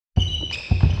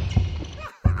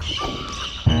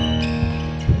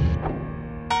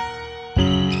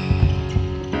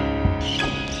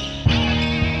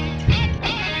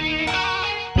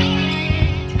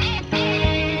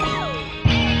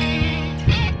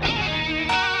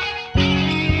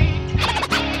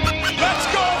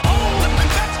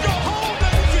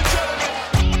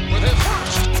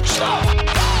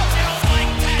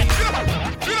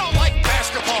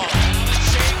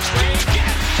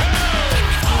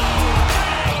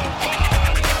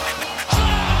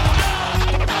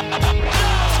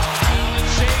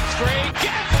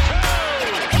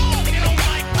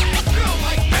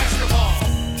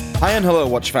Hi and hello,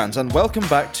 Watch fans, and welcome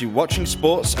back to Watching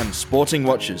Sports and Sporting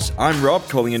Watchers. I'm Rob,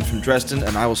 calling in from Dresden,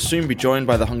 and I will soon be joined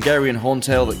by the Hungarian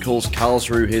horntail that calls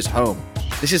Karlsruhe his home.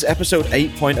 This is episode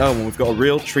 8.0, and we've got a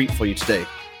real treat for you today.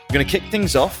 We're going to kick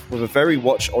things off with a very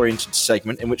watch-oriented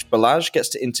segment in which Balázs gets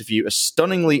to interview a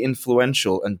stunningly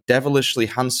influential and devilishly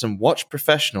handsome watch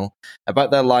professional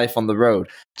about their life on the road.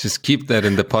 Just keep that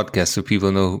in the podcast so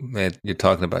people know that you're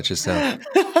talking about yourself.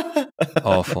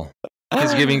 Awful.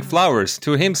 He's giving flowers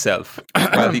to himself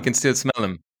while he can still smell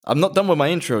them. I'm not done with my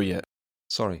intro yet.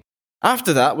 Sorry.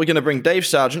 After that, we're going to bring Dave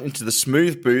Sargent into the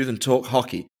smooth booth and talk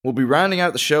hockey. We'll be rounding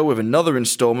out the show with another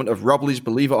installment of Robley's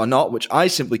Believe It or Not, which I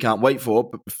simply can't wait for.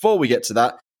 But before we get to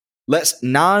that, let's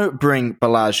now bring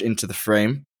Balázs into the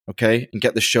frame, okay, and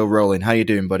get the show rolling. How you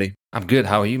doing, buddy? I'm good.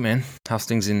 How are you, man? How's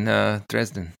things in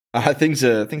Dresden? Things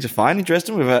are fine in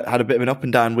Dresden. We've had a bit of an up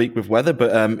and down week with weather,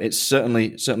 but it's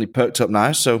certainly perked up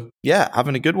now. So yeah,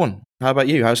 having a good one. How about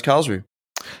you? How's Karlsruhe?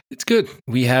 It's good.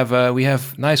 We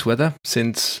have nice weather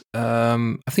since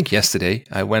I think yesterday.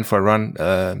 I went for a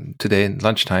run today at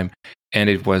lunchtime, and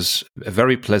it was a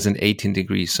very pleasant 18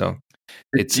 degrees. So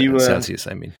it's Celsius.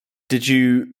 I mean, did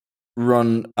you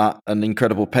run at an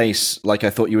incredible pace like I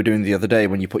thought you were doing the other day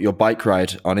when you put your bike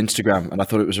ride on Instagram, and I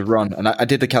thought it was a run, and I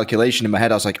did the calculation in my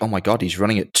head. I was like, oh my god, he's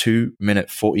running at 2-minute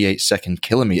 48-second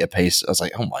kilometer pace. I was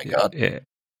like, oh my god. Yeah.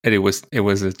 And it was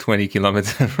a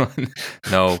 20-kilometer run.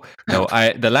 No.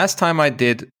 The last time I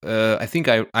did, I think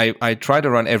I try to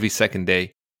run every second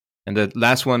day, and the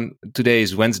last one today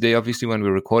is Wednesday, obviously when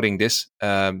we're recording this.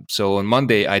 So on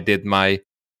Monday I did my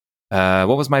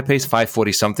what was my pace?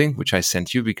 5:40 something, which I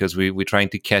sent you because we're trying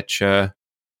to catch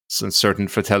some certain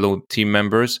Fratello team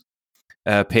members'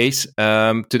 pace.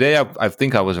 Today I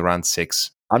think I was around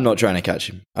 6. I'm not trying to catch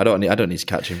him. I don't need to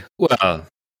catch him. Well.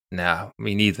 No,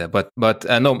 me neither. But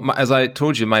no, as I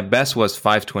told you, my best was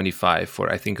 5:25 for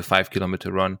I think a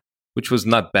 5-kilometer run, which was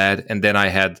not bad. And then I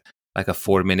had like a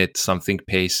 4-minute something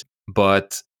pace.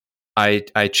 But I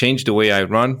changed the way I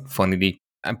run. Funnily,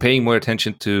 I'm paying more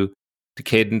attention to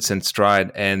cadence and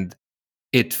stride, and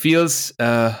it feels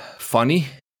funny,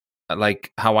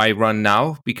 like how I run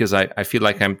now, because I feel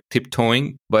like I'm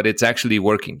tiptoeing, but it's actually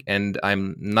working, and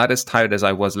I'm not as tired as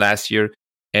I was last year.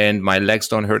 And my legs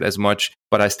don't hurt as much,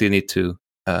 but I still need to,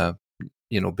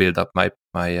 build up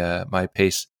my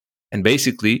pace. And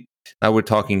basically, now we're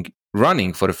talking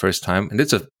running for the first time, and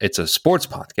it's a sports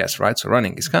podcast, right? So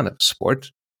running is kind of a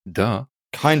sport, duh.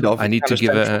 Kind of. I need to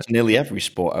give nearly every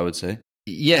sport, I would say.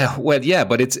 Yeah, well, yeah,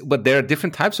 but there are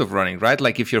different types of running, right?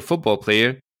 Like if you're a football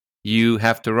player, you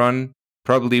have to run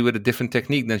probably with a different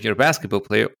technique than you're a basketball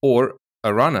player or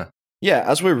a runner. Yeah,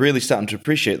 as we're really starting to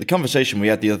appreciate, the conversation we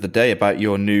had the other day about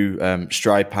your new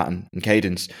stride pattern and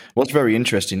cadence was very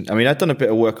interesting. I mean, I've done a bit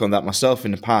of work on that myself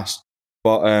in the past,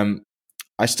 but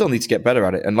I still need to get better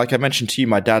at it. And like I mentioned to you,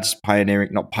 my dad's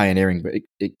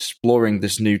exploring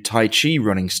this new Tai Chi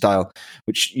running style,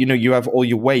 which, you have all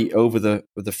your weight over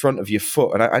the front of your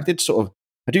foot. And I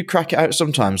do crack it out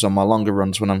sometimes on my longer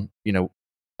runs when I'm,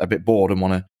 a bit bored and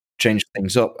want to change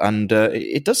things up. And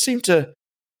it does seem to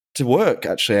work,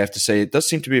 actually. I have to say, it does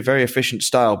seem to be a very efficient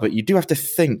style, but you do have to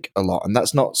think a lot, and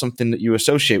that's not something that you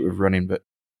associate with running, but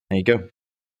there you go.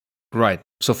 Right.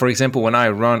 So for example, when I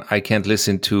run, I can't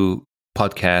listen to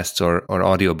podcasts or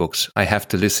audiobooks. I have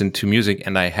to listen to music,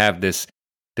 and I have this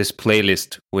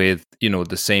playlist with,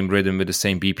 the same rhythm, with the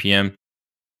same BPM.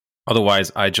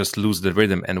 Otherwise, I just lose the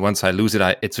rhythm, and once I lose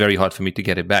it, it's very hard for me to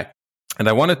get it back. And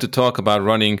I wanted to talk about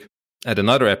running at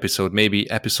another episode, maybe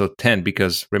episode 10,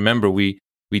 because remember, we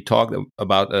talked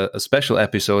about a special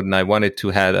episode, and I wanted to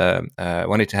have a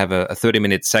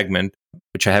 30-minute segment,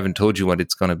 which I haven't told you what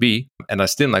it's going to be, and I'm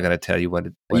still not going to tell you what.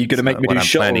 Are you going to make me do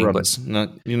shuttle runs? No.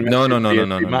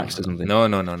 Max or something?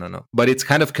 No. But it's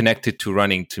kind of connected to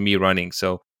running, to me running.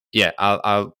 So yeah,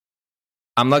 I'm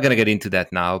not going to get into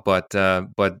that now, but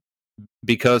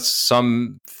because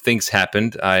some things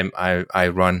happened, I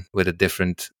run with a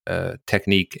different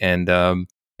technique,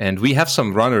 and we have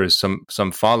some runners,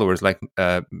 some followers like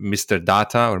Mr.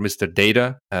 Data or Mr.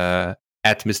 Data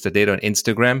at Mr. Data on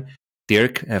Instagram.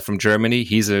 Dirk from Germany.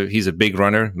 He's a big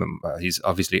runner. He's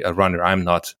obviously a runner. I'm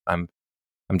not. I'm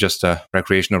just a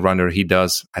recreational runner. He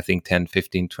does, I think, 10,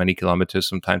 15, 20 kilometers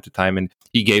from time to time. And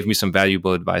he gave me some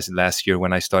valuable advice last year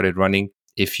when I started running.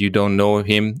 If you don't know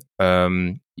him,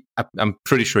 I'm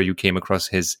pretty sure you came across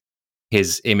his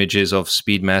images of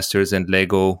Speedmasters and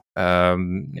Lego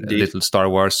little Star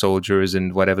Wars soldiers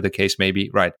and whatever the case may be.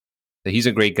 Right. So he's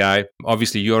a great guy.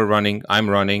 Obviously, you're running. I'm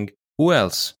running. Who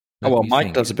else?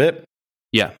 Mike does a bit.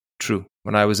 Yeah, true.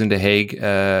 When I was in The Hague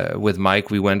with Mike,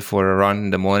 we went for a run in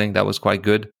the morning. That was quite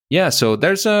good. Yeah, so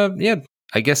there's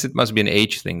I guess it must be an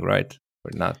age thing, right?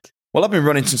 Or not? Well, I've been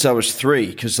running since I was 3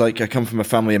 because, I come from a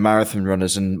family of marathon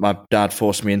runners, and my dad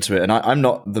forced me into it. And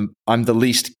I'm the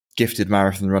least gifted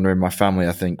marathon runner in my family,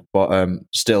 I think. But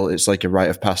still, it's like a rite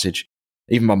of passage.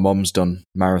 Even my mum's done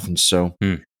marathons, so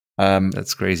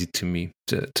that's crazy to me.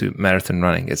 To marathon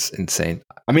running, it's insane.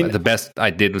 I mean, the best I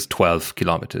did was 12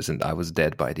 kilometers, and I was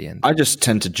dead by the end. I just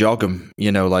tend to jog them,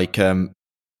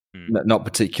 not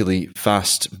particularly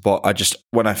fast. But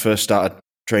when I first started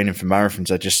training for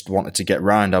marathons, I just wanted to get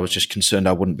round. I was just concerned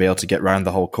I wouldn't be able to get round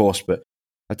the whole course. But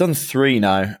I've done 3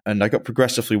 now, and I got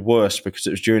progressively worse because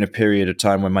it was during a period of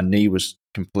time when my knee was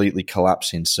completely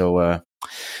collapsing. So,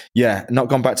 not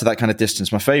gone back to that kind of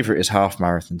distance. My favourite is half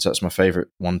marathons. That's my favourite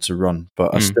one to run.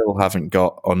 But I still haven't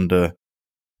got under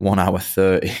 1 hour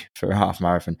 30 for a half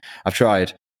marathon. I've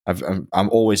tried. I'm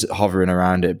always hovering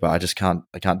around it, but I just can't.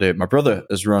 I can't do it. My brother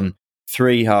has run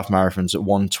 3 half marathons at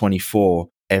 1:24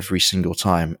 every single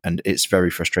time, and it's very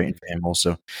frustrating for him.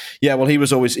 Also, well, he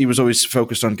was always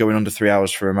focused on going under 3 hours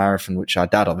for a marathon, which our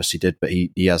dad obviously did, but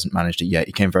he hasn't managed it yet.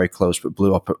 He came very close, but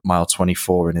blew up at mile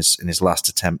 24 in his last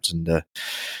attempt, and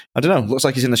I don't know. Looks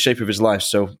like he's in the shape of his life,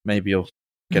 so maybe he'll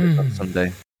get it done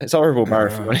someday. It's horrible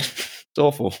marathon. It's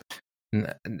awful.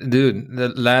 Dude, the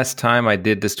last time I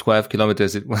did this 12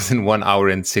 kilometers, it was in 1 hour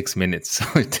and 6 minutes. So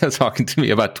it's talking to me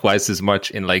about twice as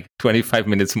much in like 25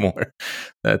 minutes more.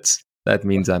 That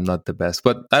means I'm not the best,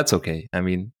 but that's okay. I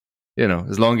mean,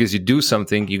 as long as you do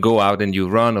something, you go out and you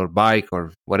run or bike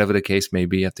or whatever the case may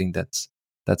be, I think that's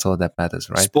all that matters,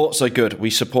 right? Sports are good.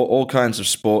 We support all kinds of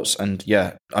sports, and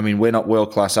we're not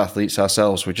world-class athletes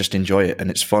ourselves. We just enjoy it, and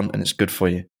it's fun, and it's good for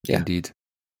you. Yeah. Indeed.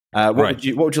 What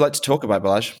would you like to talk about,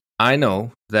 Balazs? I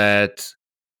know that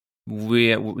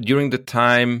during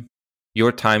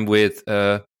your time with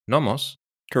Nomos,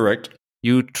 correct,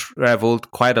 you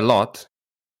traveled quite a lot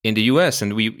in the US,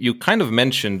 and you kind of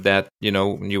mentioned that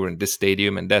when you were in this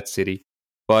stadium and that city,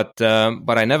 but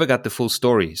I never got the full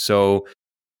story. So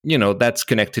that's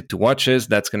connected to watches,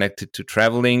 that's connected to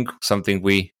traveling, something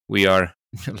we are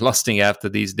lusting after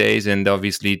these days, and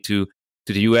obviously to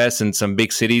the US and some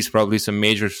big cities, probably some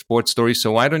major sports stories.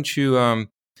 So why don't you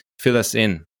fill us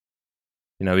in,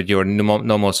 with your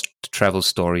Nomos travel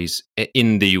stories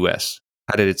in the US?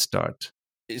 How did it start?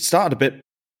 It started a bit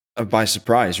by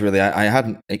surprise, really. I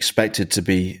hadn't expected to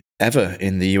be ever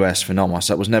in the US for Nomos.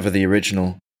 That was never the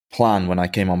original plan when I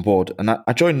came on board. And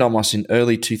I joined Nomos in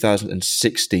early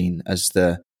 2016 as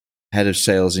the head of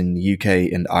sales in the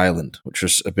UK and Ireland, which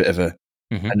was a bit of a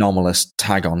anomalous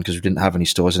tag on because we didn't have any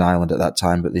stores in Ireland at that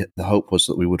time, but the hope was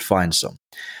that we would find some.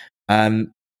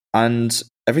 And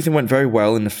everything went very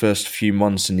well in the first few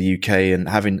months in the UK, and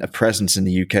having a presence in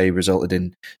the UK resulted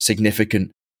in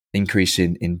significant increase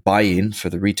in buy-in for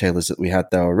the retailers that we had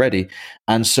there already.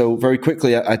 And so very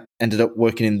quickly, I ended up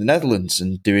working in the Netherlands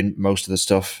and doing most of the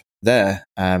stuff there.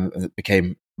 It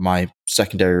became my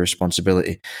secondary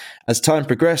responsibility. As time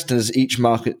progressed, as each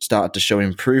market started to show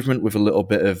improvement with a little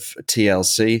bit of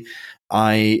TLC,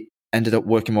 I ended up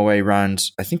working my way around,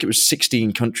 I think it was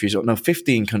 15 countries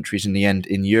in the end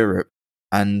in Europe.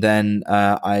 And then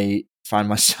I found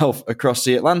myself across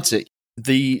the Atlantic.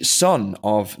 The son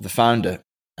of the founder,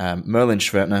 Merlin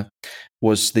Schwertner,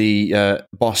 was the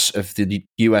boss of the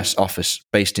US office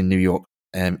based in New York,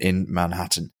 in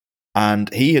Manhattan.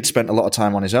 And he had spent a lot of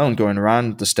time on his own going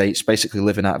around the States, basically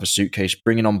living out of a suitcase,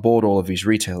 bringing on board all of these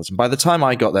retailers. And by the time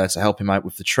I got there to help him out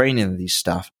with the training of these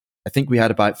staff, I think we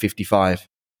had about 55.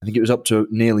 I think it was up to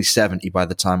nearly 70 by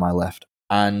the time I left.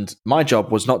 And my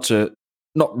job was not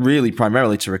really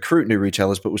primarily to recruit new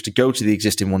retailers, but was to go to the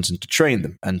existing ones and to train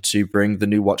them and to bring the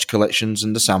new watch collections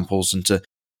and the samples and to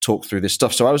talk through this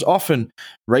stuff. So I was often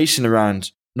racing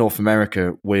around North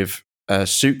America with a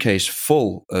suitcase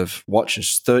full of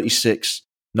watches, 36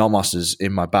 Nomoses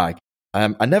in my bag.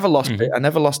 I never lost it. I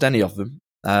never lost any of them.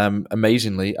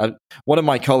 Amazingly, one of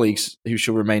my colleagues, who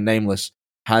shall remain nameless,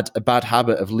 had a bad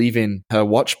habit of leaving her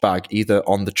watch bag either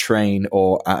on the train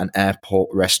or at an airport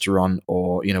restaurant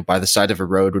or, by the side of a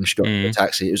road when she got into a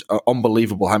taxi. It was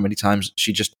unbelievable how many times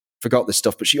she just forgot this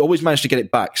stuff, but she always managed to get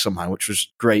it back somehow, which was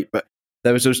great. But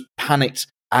there was those panicked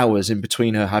hours in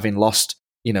between her having lost,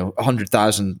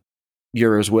 100,000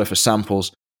 euros worth of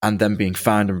samples and then being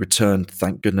found and returned,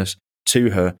 thank goodness,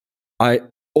 to her. I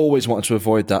always wanted to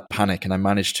avoid that panic, and I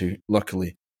managed to,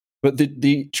 luckily. But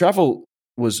the travel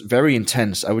was very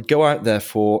intense. I would go out there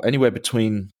for anywhere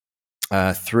between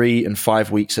 3 and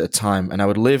 5 weeks at a time, and I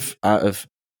would live out of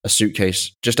a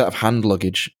suitcase, just out of hand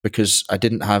luggage, because I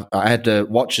had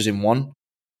watches in one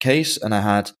case and I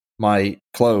had my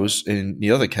clothes in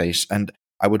the other case, and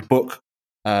I would book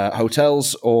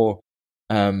hotels or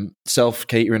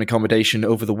self-catering accommodation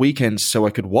over the weekends so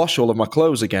I could wash all of my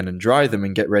clothes again and dry them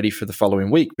and get ready for the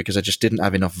following week because I just didn't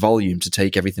have enough volume to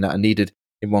take everything that I needed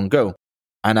in one go.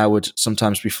 And I would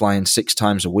sometimes be flying 6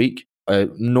 times a week.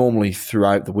 Normally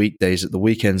throughout the weekdays. At the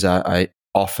weekends, I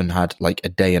often had like a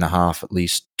day and a half at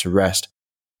least to rest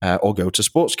or go to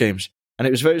sports games. And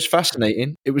it was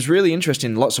fascinating. It was really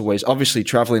interesting in lots of ways. Obviously,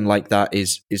 traveling like that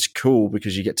is cool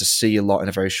because you get to see a lot in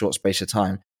a very short space of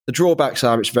time. The drawbacks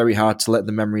are it's very hard to let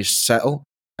the memories settle,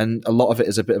 and a lot of it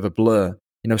is a bit of a blur.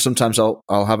 You know, sometimes I'll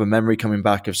have a memory coming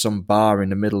back of some bar in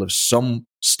the middle of some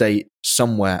state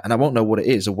somewhere, and I won't know what it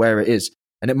is or where it is.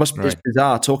 And it's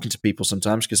bizarre talking to people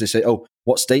sometimes because they say, "Oh,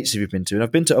 what states have you been to?" And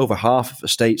I've been to over half of the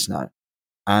states now,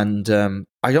 and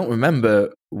I don't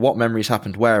remember what memories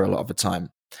happened where a lot of the time.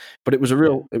 But it was a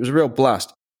real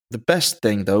blast. The best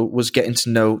thing though was getting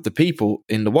to know the people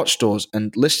in the watch stores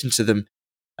and listening to them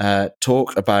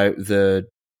talk about the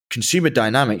consumer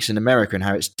dynamics in America and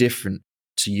how it's different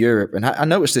to Europe. And I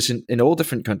noticed this in all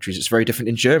different countries. It's very different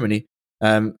in Germany.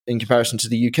 In comparison to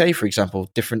the UK, for example,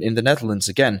 different in the Netherlands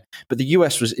again. But the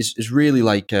US is really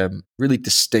really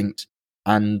distinct,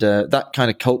 and that kind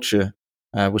of culture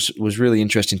was really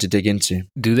interesting to dig into.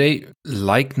 Do they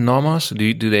like Nomos?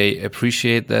 Do they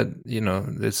appreciate that? You know,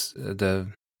 this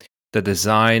the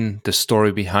design, the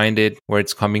story behind it, where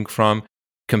it's coming from,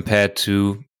 compared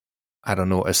to, I don't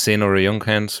know, a Sin or a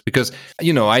Junghans? Because,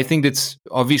 you know, I think it's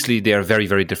obviously they are very,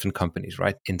 very different companies,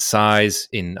 right? In size,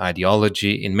 in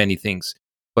ideology, in many things.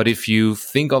 But if you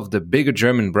think of the bigger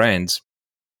German brands,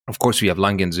 of course we have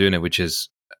Lange & Söhne, which is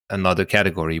another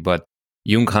category. But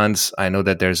Junghans, I know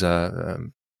that there's a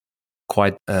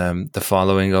quite the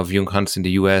following of Junghans in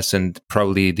the US, and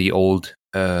probably the old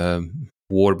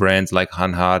war brands like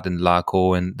Hanhart and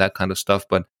Laco and that kind of stuff.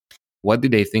 But what do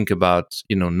they think about,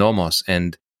 you know, Nomos?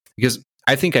 And because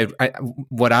I think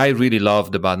what I really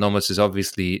loved about Nomos is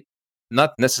obviously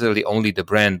not necessarily only the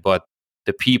brand, but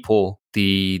the people,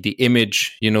 the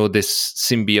image, you know, this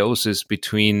symbiosis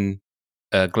between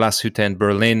Glashütte and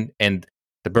Berlin. And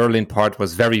the Berlin part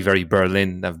was very, very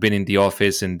Berlin. I've been in the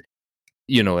office, and,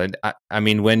 you know, and I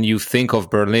mean, when you think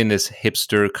of Berlin as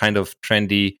hipster, kind of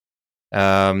trendy,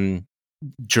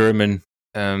 German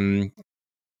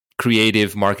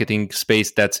creative marketing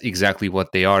space, that's exactly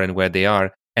what they are and where they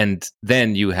are. And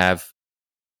then you have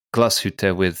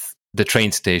Glashütte with the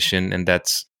train station, and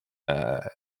that's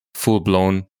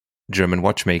full-blown German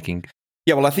watchmaking.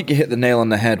 Yeah, well, I think you hit the nail on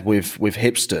the head with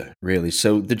hipster, really.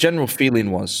 So the general feeling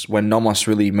was when Nomos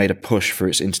really made a push for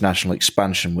its international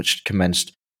expansion, which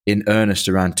commenced in earnest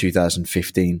around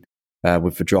 2015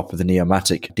 with the drop of the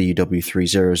Neomatic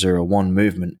DW3001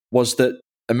 movement, was that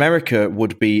America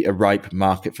would be a ripe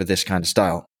market for this kind of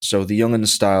style. So the Junghans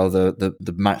style,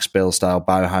 the Max Bill style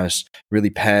Bauhaus, really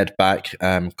pared back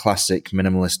classic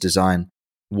minimalist design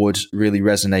would really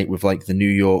resonate with like the New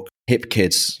York hip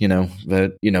kids, we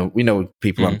know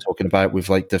people I'm talking about with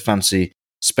like the fancy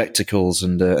spectacles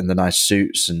and the nice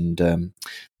suits and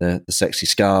the sexy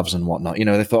scarves and whatnot. You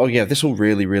know, they thought, oh yeah, this will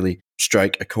really, really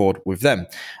strike a chord with them.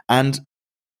 And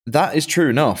that is true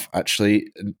enough,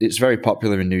 actually. It's very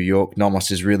popular in New York. Nomos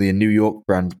is really a New York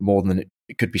brand more than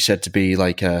it could be said to be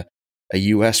like a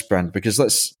US brand, because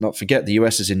let's not forget the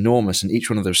US is enormous and each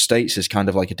one of those states is kind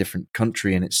of like a different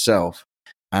country in itself.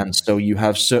 And so you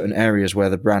have certain areas where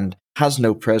the brand has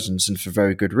no presence, and for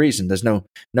very good reason. There's no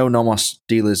Nomos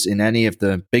dealers in any of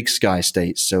the big sky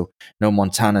states. So no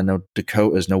Montana, no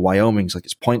Dakotas, no Wyomings. Like,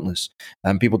 it's pointless.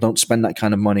 People don't spend that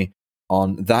kind of money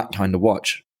on that kind of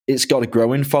watch. It's got a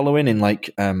growing following in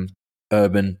like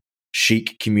urban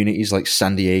chic communities like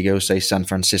San Diego, say San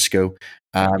Francisco.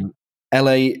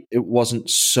 LA, it wasn't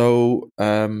so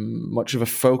much of a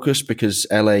focus because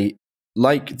LA,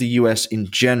 like the US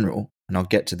in general, and I'll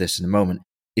get to this in a moment,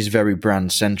 is very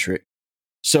brand centric.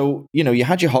 So, you know, you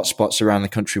had your hotspots around the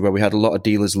country where we had a lot of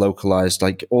dealers localized,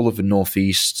 like all of the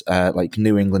Northeast, like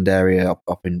New England area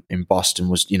up in Boston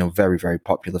was, you know, very, very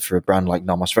popular for a brand like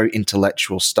Nomos, very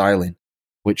intellectual styling,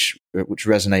 which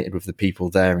resonated with the people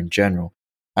there in general.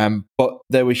 But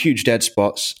there were huge dead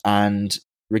spots, and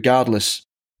regardless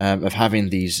of having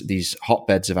these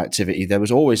hotbeds of activity, there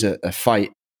was always a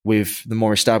fight with the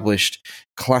more established,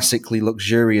 classically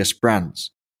luxurious brands.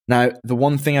 Now, the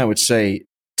one thing I would say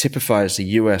typifies the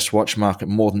US watch market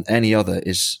more than any other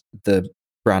is the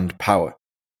brand power.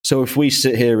 So if we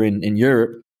sit here in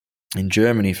Europe, in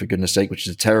Germany, for goodness sake, which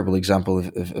is a terrible example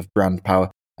of brand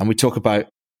power, and we talk about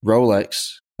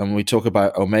Rolex and we talk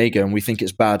about Omega and we think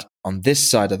it's bad on this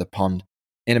side of the pond,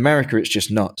 in America it's just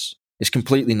nuts. It's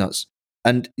completely nuts.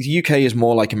 And the UK is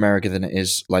more like America than it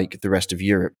is like the rest of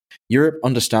Europe. Europe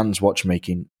understands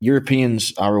watchmaking.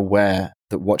 Europeans are aware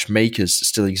that watchmakers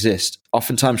still exist.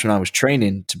 Oftentimes when I was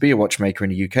training to be a watchmaker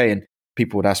in the UK and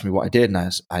people would ask me what I did and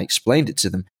I explained it to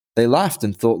them, they laughed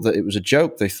and thought that it was a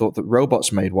joke. They thought that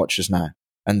robots made watches now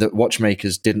and that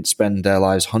watchmakers didn't spend their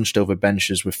lives hunched over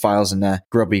benches with files in their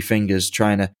grubby fingers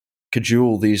trying to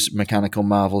cajole these mechanical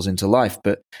marvels into life.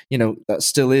 But, that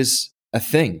still is a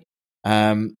thing.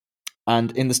 And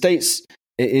in the States,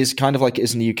 it is kind of like it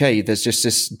is in the UK. There's just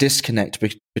this disconnect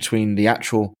between the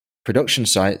actual production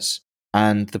sites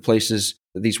and the places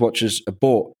that these watches are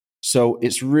bought. So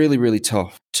it's really, really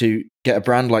tough to get a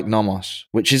brand like Nomos,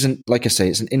 which isn't, like I say,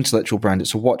 it's an intellectual brand.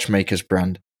 It's a watchmaker's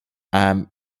brand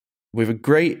with a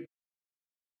great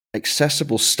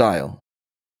accessible style,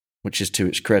 which is to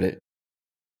its credit.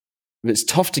 But it's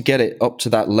tough to get it up to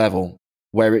that level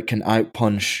where it can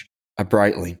outpunch a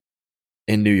Breitling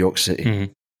in New York City.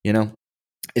 Mm-hmm.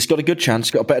 It's got a good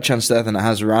chance, got a better chance there than it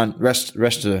has around rest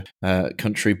of the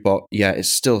country. But yeah, it's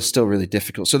still really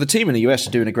difficult. So the team in the US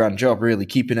are doing a grand job, really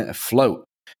keeping it afloat.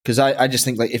 Because I just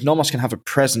think like if Nomos can have a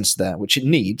presence there, which it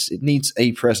needs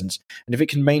a presence, and if it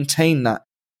can maintain that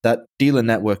dealer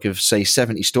network of say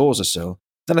 70 stores or so,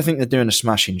 then I think they're doing a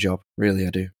smashing job. Really,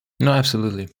 I do. No,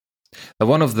 absolutely.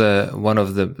 One of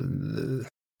the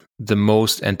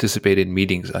most anticipated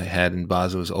meetings I had in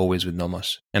Basel was always with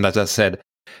Nomos, and as I said,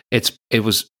 it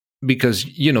was because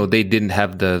they didn't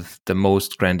have the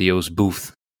most grandiose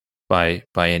booth by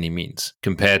any means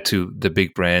compared to the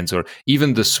big brands or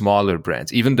even the smaller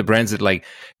brands, even the brands that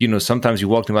sometimes you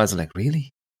walk in Basel like,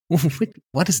 really,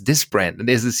 what is this brand? And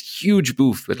there's this huge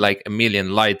booth with like 1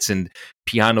 million lights and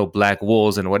piano black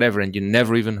walls and whatever, and you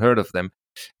never even heard of them.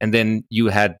 And then you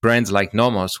had brands like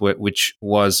Nomos, which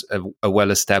was a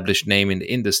well-established name in the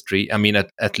industry. I mean,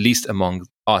 at least among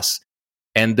us.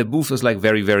 And the booth was like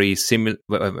very, very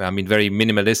very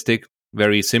minimalistic,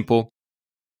 very simple.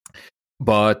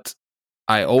 But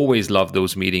I always loved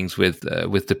those meetings with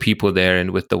the people there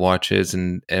and with the watches,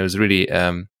 and it was really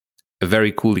a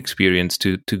very cool experience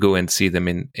to go and see them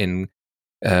in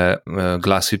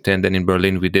Glashütte, and then in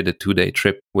Berlin we did a 2-day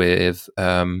trip with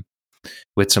some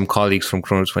colleagues from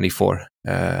Chrono 24.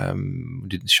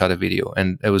 Shot a video,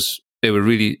 and they were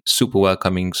really super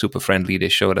welcoming, super friendly. They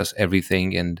showed us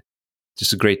everything, and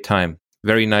just a great time.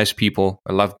 Very nice people.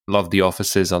 I love the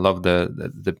offices. I love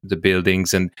the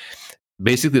buildings, and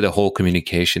basically the whole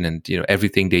communication and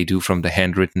everything they do, from the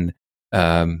handwritten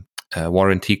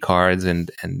warranty cards and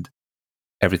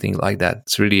everything like that.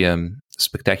 It's really a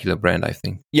spectacular brand, I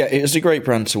think. Yeah, it is a great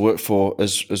brand to work for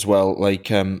as well. Like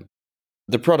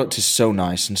the product is so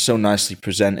nice and so nicely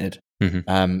presented.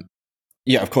 Mm-hmm.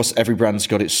 Yeah, of course, every brand's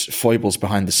got its foibles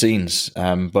behind the scenes,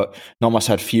 but Nomos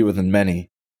had fewer than many.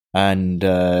 And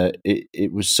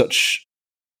it was such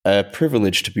a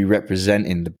privilege to be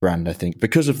representing the brand, I think,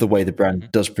 because of the way the brand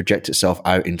does project itself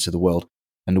out into the world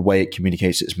and the way it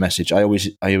communicates its message. I always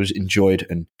enjoyed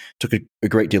and took a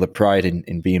great deal of pride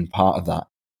in being part of that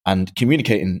and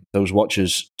communicating those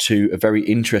watches to a very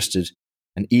interested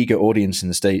and eager audience in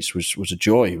the States was a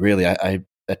joy, really.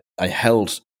 I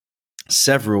held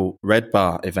several Red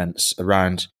Bar events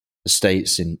around the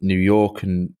States in New York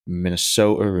and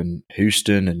Minnesota and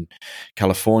Houston and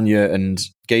California, and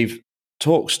gave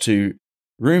talks to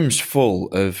rooms full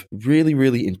of really,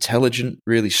 really intelligent,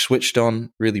 really switched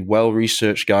on, really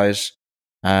well-researched guys.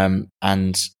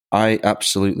 And I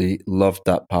absolutely loved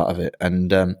that part of it.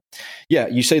 And yeah,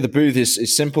 you say the booth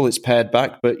is simple, it's pared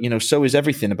back, but so is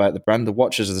everything about the brand. The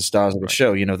watches are the stars of the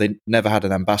show. They never had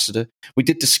an ambassador. We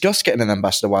did discuss getting an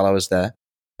ambassador while I was there.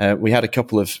 We had a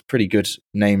couple of pretty good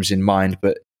names in mind,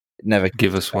 but never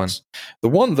give us one. The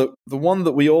one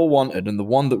that we all wanted, and the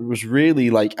one that was really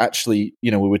like actually,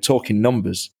 we were talking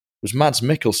numbers, was Mads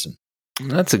Mikkelsen.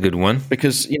 That's a good one.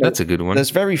 Because that's a good one. There's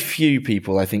very few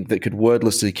people I think that could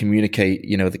wordlessly communicate,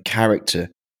 the character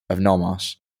of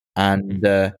Nomos,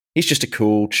 and he's just a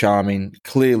cool, charming,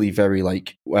 clearly very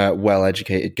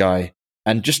well-educated guy,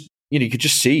 and just. You could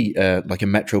just see like a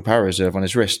Metro Power Reserve on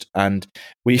his wrist. And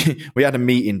we had a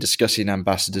meeting discussing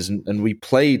ambassadors, and we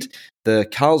played the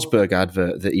Carlsberg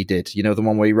advert that he did, the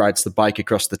one where he rides the bike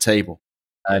across the table.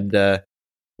 And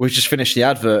we just finished the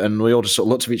advert, and we all just sort of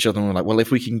looked at each other and were like, well, if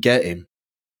we can get him,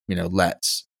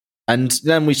 let's. And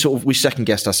then we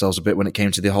second-guessed ourselves a bit when it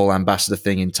came to the whole ambassador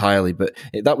thing entirely. But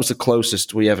that was the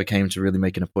closest we ever came to really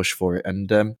making a push for it.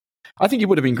 And I think it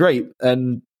would have been great.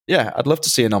 And yeah, I'd love to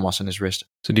see a Nomos on his wrist.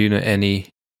 So do you know any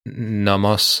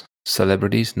Nomos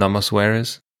celebrities, Nomos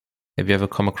wearers? Have you ever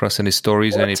come across any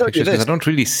stories or any pictures? Because I don't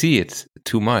really see it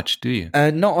too much, do you?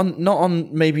 Not on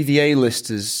maybe the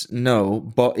A-listers, no.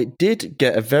 But it did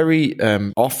get a very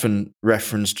often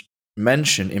referenced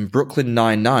mention in Brooklyn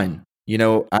Nine-Nine. You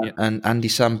know, and Andy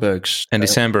Samberg's... Andy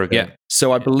Samberg, yeah.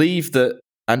 So I believe that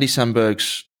Andy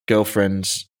Samberg's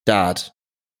girlfriend's dad,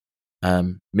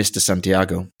 Mr.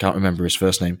 Santiago, can't remember his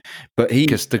first name, but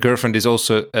because the girlfriend is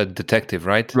also a detective,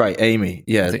 right? Right, Amy,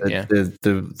 yeah,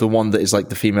 the one that is like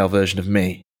the female version of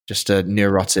me, just a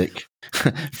neurotic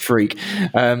freak.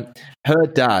 Her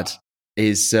dad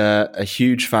is a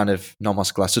huge fan of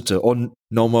Nomos Glashütte, or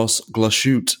Nomos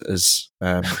Glashütte,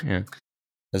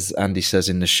 as Andy says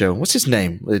in the show. What's his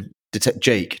name?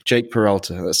 Jake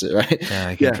Peralta, that's it, right? Yeah,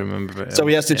 I can't remember. So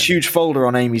he has this huge folder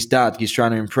on Amy's dad. He's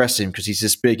trying to impress him because he's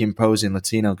this big, imposing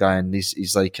Latino guy, and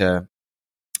he's like,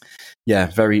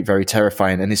 very, very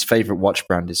terrifying. And his favorite watch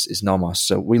brand is Nomos.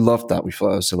 So we loved that. We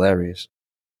thought it was hilarious.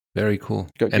 Very cool.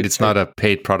 And it's not a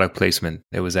paid product placement.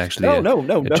 It was actually a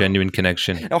genuine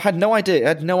connection. I had no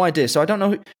idea. So I don't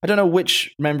know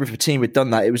which member of the team had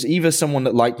done that. It was either someone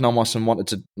that liked Nomos and wanted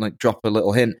to like drop a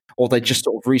little hint, or they just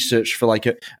sort of researched for like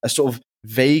a sort of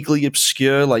vaguely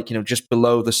obscure, like, you know, just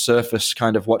below the surface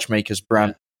kind of watchmaker's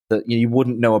brand that you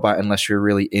wouldn't know about unless you're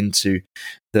really into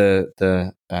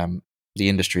the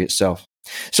industry itself.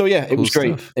 So yeah, it was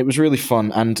great. Stuff. It was really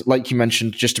fun. And like you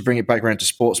mentioned, just to bring it back around to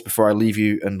sports before I leave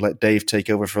you and let Dave take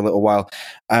over for a little while,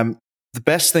 the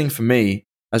best thing for me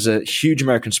as a huge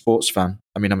American sports fan,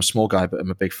 I mean, I'm a small guy, but I'm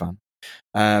a big fan,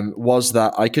 was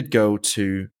that I could go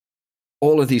to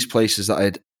all of these places that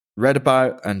I'd read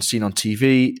about and seen on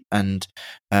TV and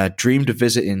dreamed of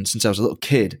visiting since I was a little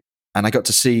kid. And I got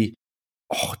to see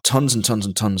tons and tons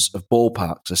and tons of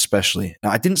ballparks, especially.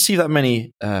 Now, I didn't see that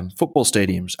many football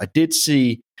stadiums. I did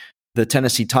see the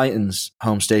Tennessee Titans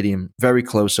home stadium very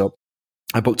close up.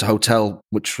 I booked a hotel,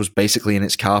 which was basically in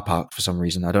its car park for some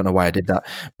reason. I don't know why I did that.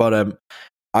 But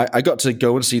I got to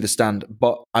go and see the stand.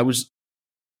 But I was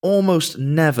almost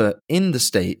never in the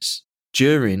States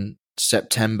during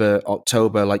September,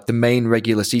 October, like the main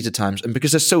regular season times. And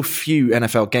because there's so few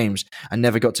NFL games, I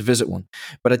never got to visit one.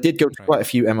 But I did go to quite a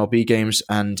few MLB games,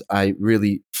 and I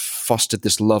really fostered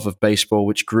this love of baseball,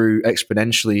 which grew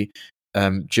exponentially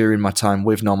during my time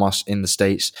with Nomos in the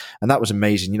States. And that was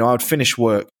amazing. You know, I would finish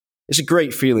work. It's a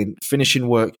great feeling, finishing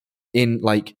work in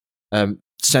like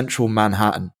central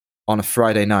Manhattan on a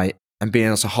Friday night and being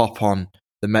able to hop on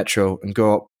the metro and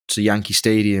go up to Yankee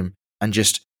Stadium and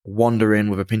just wander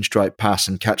in with a pinstripe pass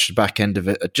and catch the back end of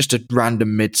it, just a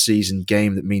random mid-season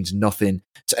game that means nothing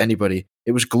to anybody.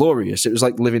 It was glorious. It was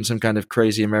like living some kind of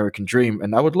crazy American dream,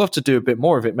 and I would love to do a bit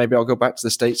more of it. Maybe I'll go back to the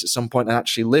States at some point and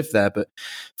actually live there, but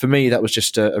for me that was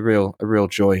just a real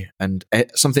joy, and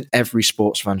something every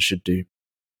sports fan should do.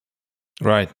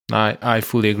 Right. I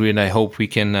fully agree, and I hope we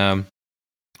can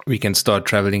start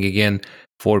traveling again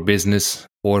for business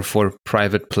or for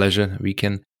private pleasure. We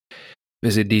can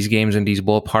visit these games and these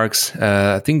ballparks.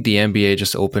 I think the NBA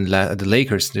just opened, the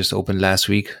Lakers just opened last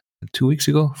week, 2 weeks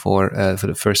ago, for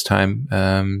the first time.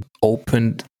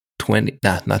 Opened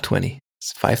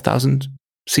 5,000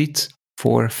 seats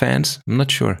for fans. I'm not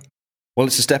sure. Well,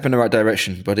 it's a step in the right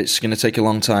direction, but it's going to take a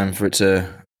long time for it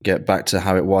to get back to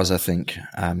how it was, I think.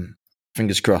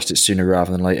 Fingers crossed it's sooner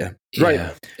rather than later. Yeah,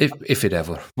 right. If it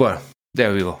ever. Well,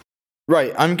 there we go.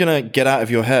 Right, I'm going to get out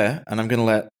of your hair, and I'm going to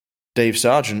let Dave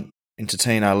Sargent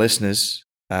entertain our listeners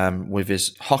with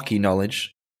his hockey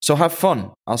knowledge. So have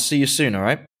fun. I'll see you soon, all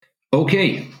right?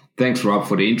 Okay. Thanks, Rob,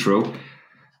 for the intro.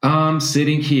 I'm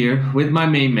sitting here with my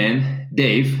main man,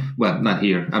 Dave. Well, not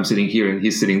here. I'm sitting here and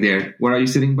he's sitting there. Where are you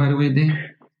sitting, by the way, Dave?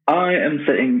 I am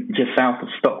sitting just south of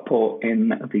Stockport in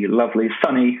the lovely,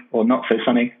 sunny, or not so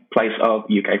sunny, place of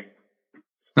UK.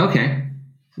 Okay.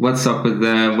 What's up with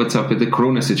the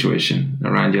Corona situation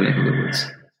around your neck of the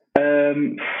woods?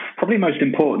 Probably most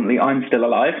importantly, I'm still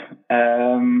alive.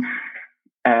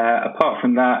 Apart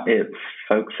from that, it's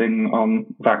focusing on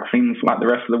vaccines like the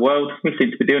rest of the world. We seem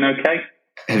to be doing okay.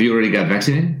 Have you already got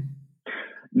vaccinated?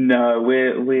 No,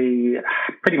 we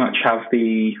pretty much have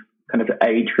the kind of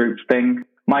age group thing.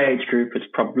 My age group is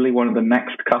probably one of the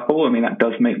next couple. I mean, that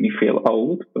does make me feel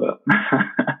old, but...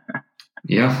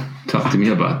 Yeah, talk to me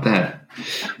about that.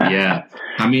 Yeah,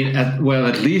 I mean, at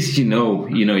least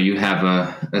you have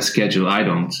a schedule. I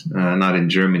don't, not in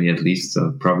Germany at least.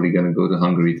 So probably going to go to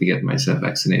Hungary to get myself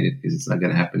vaccinated because it's not going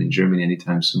to happen in Germany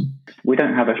anytime soon. We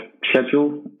don't have a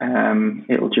schedule.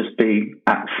 It'll just be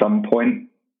at some point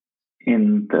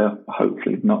in the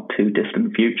hopefully not too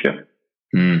distant future.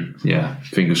 Yeah,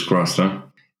 fingers crossed, huh?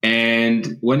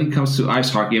 And when it comes to ice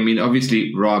hockey, I mean,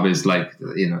 obviously Rob is like,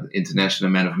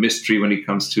 international man of mystery when it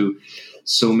comes to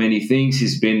so many things.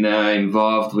 He's been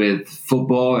involved with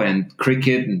football and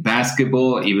cricket and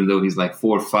basketball, even though he's like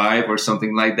 4 or 5 or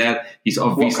something like that. He's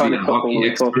obviously a hockey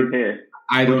expert.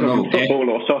 I don't know. Football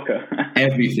or soccer?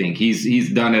 Everything.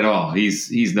 He's done it all.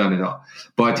 He's done it all.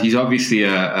 But he's obviously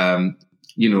a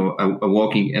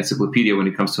walking encyclopedia when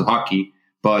it comes to hockey.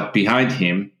 But behind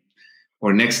him,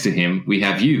 or next to him, we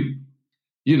have you.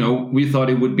 We thought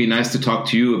it would be nice to talk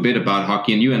to you a bit about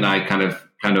hockey, and you and I kind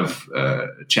of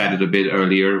chatted a bit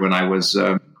earlier when I was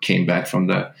came back from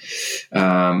the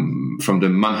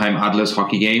Mannheim Adlers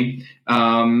hockey game.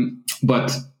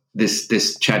 But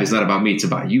this chat is not about me; it's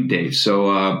about you, Dave.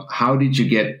 So, how did you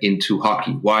get into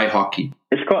hockey? Why hockey?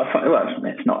 It's quite a funny. Well,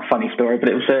 it's not a funny story, but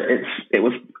it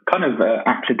was kind of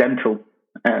accidental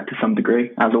to some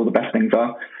degree, as all the best things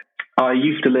are. I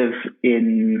used to live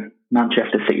in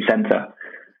Manchester city centre,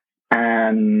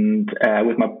 and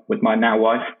with my now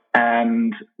wife,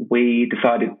 and we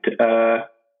decided it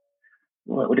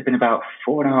would have been about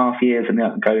 4.5 years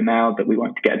ago now that we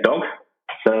wanted to get a dog.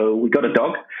 So we got a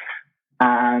dog,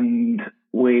 and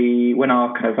when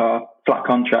our flat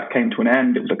contract came to an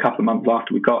end, it was a couple of months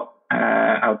after we got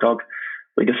our dog.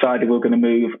 We decided we were going to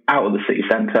move out of the city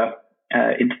centre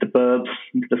into the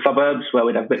suburbs, where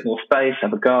we'd have a bit more space,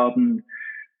 have a garden,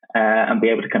 and be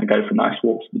able to kind of go for nice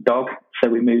walks with the dog. So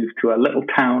we moved to a little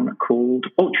town called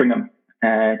Altrincham,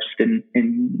 just on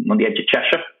the edge of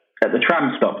Cheshire. At the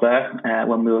tram stop there,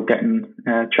 when we were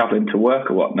travelling to work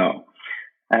or whatnot,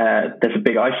 there's a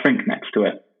big ice rink next to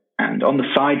it. And on the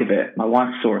side of it, my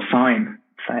wife saw a sign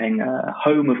saying,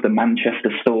 home of the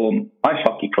Manchester Storm Ice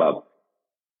Hockey Club.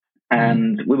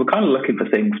 And we were kind of looking for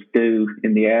things to do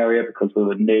in the area because we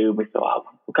were new. We thought,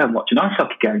 we'll go and watch an ice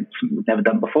hockey game. Something we've never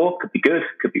done before. Could be good,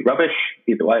 could be rubbish.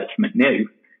 Either way, it's something new.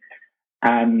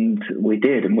 And we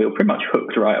did, and we were pretty much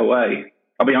hooked right away.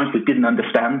 I'll be honest, we didn't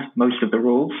understand most of the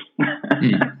rules.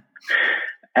 But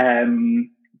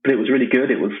it was really good.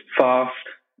 It was fast,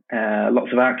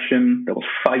 lots of action. There was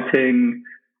fighting.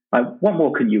 What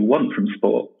more can you want from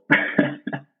sport?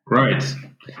 Right.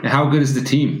 And how good is the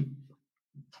team?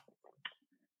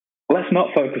 Let's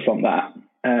not focus on that.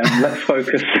 Let's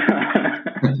focus.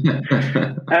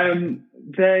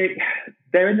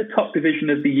 They're in the top division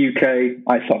of the UK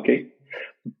ice hockey,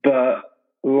 but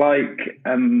like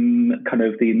kind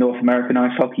of the North American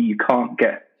ice hockey, you can't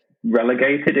get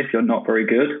relegated if you're not very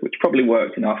good, which probably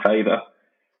worked in our favour.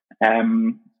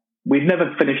 We've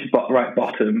never finished right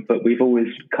bottom, but we've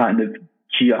always kind of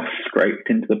just scraped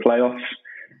into the playoffs.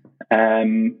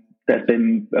 There's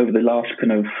been, over the last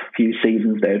kind of few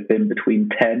seasons, there have been between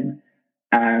 10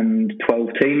 and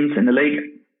 12 teams in the league.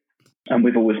 And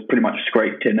we've always pretty much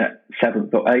scraped in at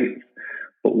 7th or 8th.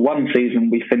 But one season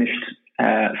we finished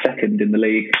second in the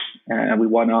league. We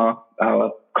won our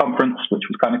conference, which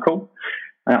was kind of cool.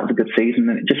 And that was a good season.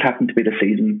 And it just happened to be the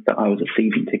season that I was a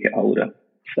season ticket holder.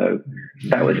 So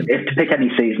that was, if to pick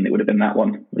any season, it would have been that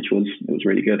one, it was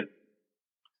really good.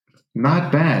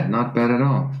 Not bad at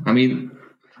all. I mean,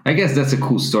 I guess that's a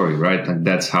cool story, right? And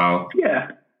that's how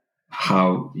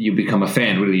you become a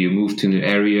fan. Really, you move to a new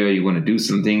area, you want to do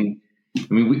something. I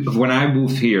mean, when I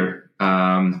moved here,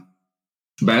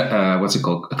 what's it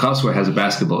called? Karlsruhe has a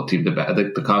basketball team, the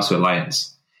Karlsruhe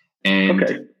Lions,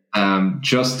 and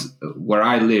just where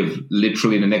I live,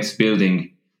 literally in the next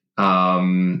building,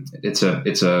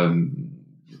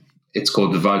 it's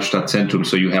called the Waldstadtzentrum.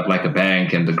 So you have like a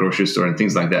bank and the grocery store and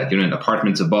things like that, and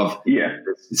apartments above. Yeah.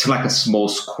 It's like a small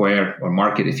square or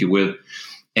market, if you will.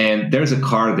 And there's a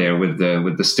car there with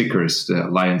the stickers, the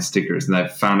Lions stickers. And I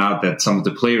found out that some of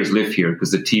the players live here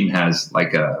because the team has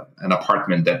like an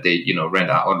apartment that they, rent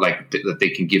out, or like that they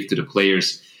can give to the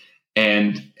players.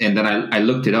 And then I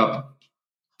looked it up.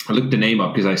 I looked the name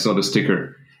up because I saw the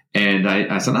sticker. And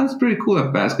I said, that's pretty cool,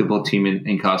 a basketball team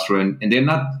in Karlsruhe. And they're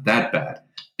not that bad.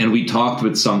 And we talked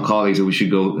with some colleagues that we should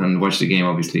go and watch the game.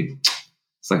 Obviously,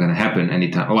 it's not going to happen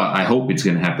anytime. Well, I hope it's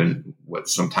going to happen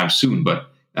sometime soon. But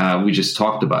we just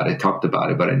talked about it.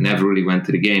 But I never really went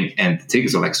to the game. And the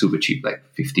tickets are like super cheap, like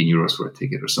 15 euros for a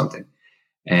ticket or something.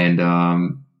 And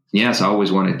so I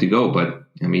always wanted to go. But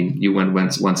I mean, you went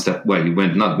one step. Well, you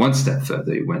went not one step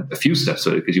further. You went a few steps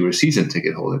further because you were a season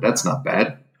ticket holder. That's not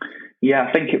bad. Yeah,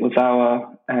 I think it was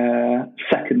our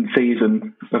second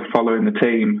season of following the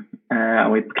team.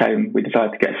 We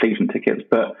decided to get season tickets,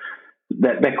 but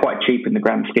they're quite cheap in the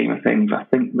grand scheme of things. I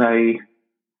think they're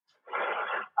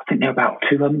about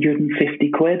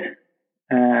 250 quid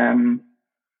per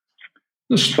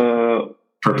person.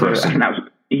 Per person.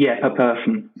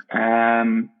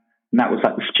 And that was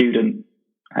like the student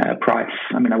price.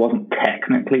 I mean, I wasn't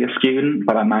technically a student,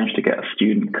 but I managed to get a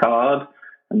student card,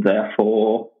 and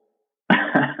therefore.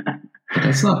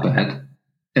 That's not bad.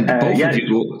 And both of you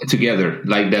go together,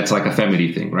 like that's like a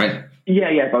family thing, right?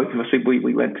 Yeah, both of us.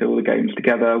 We went to all the games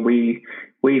together. We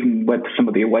We even went to some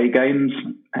of the away games.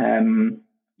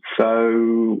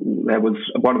 So there was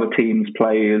one of the teams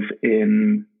plays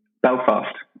in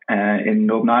Belfast in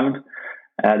Northern Ireland,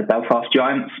 the Belfast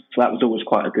Giants. So that was always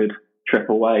quite a good trip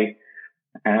away.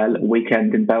 Little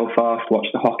weekend in Belfast, watch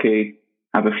the hockey,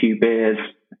 have a few beers.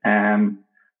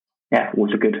 It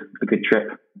was a good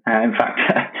trip. In fact,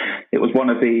 it was one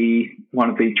of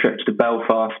the trips to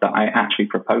Belfast that I actually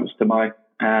proposed to my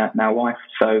now wife.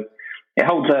 So it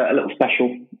holds a little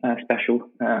special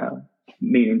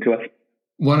meaning to us.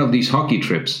 One of these hockey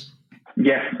trips.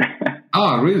 Yeah.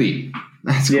 Oh, really?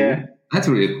 That's cool. Yeah. That's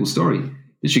a really cool story.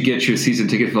 You should get your season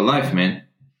ticket for life, man.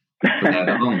 For that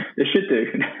alone. It should do.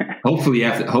 Hopefully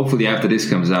after this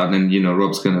comes out, and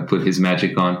Rob's gonna put his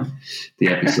magic on the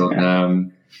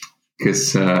episode,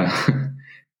 because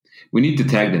we need to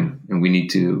tag them, and we need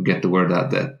to get the word out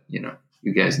that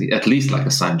you guys need at least like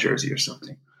a signed jersey or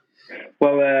something.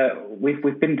 Well,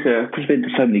 we've been to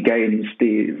so many games.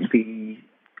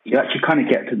 You actually kind of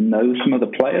get to know some of the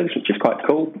players, which is quite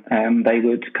cool. They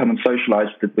would come and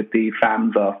socialise with the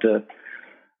fans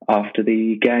after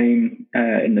the game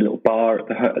in the little bar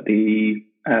at the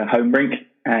home rink.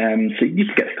 So you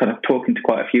just get to kind of talking to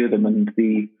quite a few of them. And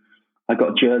I got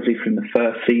a jersey from the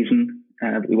first season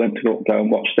that we went to go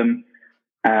and watch them,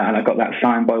 and I got that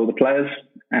signed by all the players.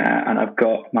 And I've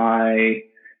got my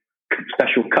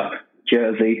special cup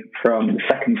jersey from the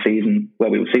second season where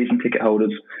we were season ticket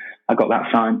holders. I got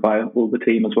that signed by all the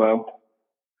team as well.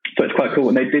 So it's quite cool.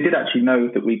 And they did actually know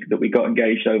that we got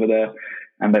engaged over there,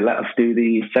 and they let us do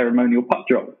the ceremonial puck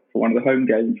drop for one of the home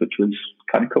games, which was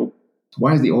kind of cool.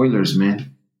 Why the Oilers,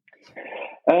 man?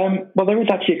 Well, there is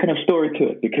actually a kind of story to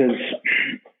it, because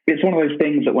it's one of those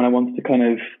things that when I wanted to kind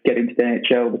of get into the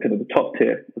NHL, the kind of the top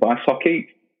tier of ice hockey,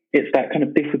 it's that kind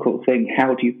of difficult thing.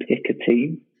 How do you pick a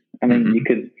team? I mean, you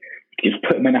could just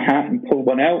put them in a hat and pull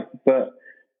one out, but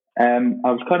I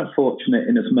was kind of fortunate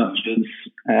in as much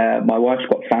as my wife's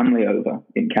got family over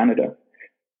in Canada,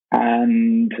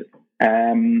 and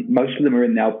most of them are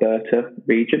in the Alberta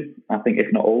region, I think,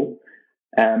 if not all.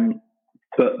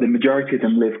 But the majority of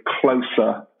them live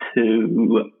closer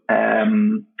to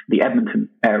the Edmonton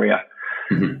area.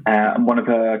 And one of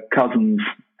her cousins,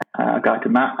 a guy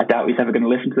called Matt, I doubt he's ever going to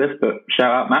listen to this, but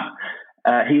shout out Matt.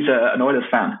 He's an Oilers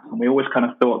fan, and we always kind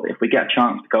of thought that if we get a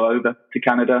chance to go over to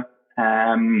Canada,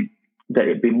 that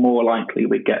it'd be more likely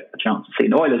we'd get a chance to see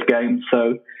an Oilers game.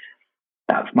 So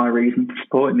that's my reason for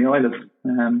supporting the Oilers.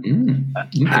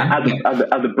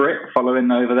 As a Brit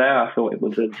following over there, I thought it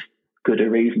was as good a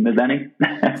reason as any.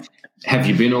 Have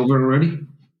you been over already?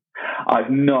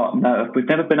 I've not. No, we've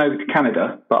never been over to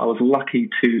Canada, but I was lucky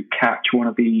to catch one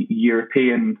of the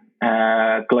European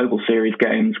Global Series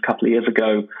games a couple of years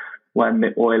ago when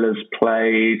the Oilers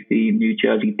played the New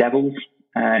Jersey Devils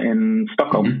in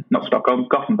Stockholm, not Stockholm,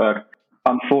 Gothenburg.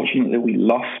 Unfortunately, we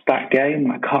lost that game.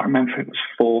 I can't remember if it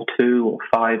was 4-2 or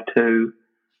 5-2.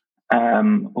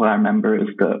 All I remember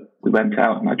is that we went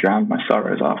out and I drowned my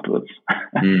sorrows afterwards.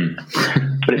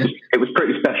 But it was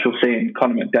pretty special seeing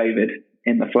Connor McDavid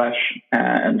in the flesh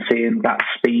and seeing that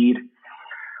speed.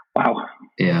 Wow.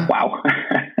 Yeah. Wow.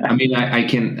 I mean,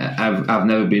 I've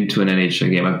never been to an NHL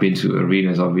game. I've been to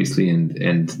arenas, obviously, and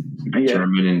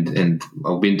German, and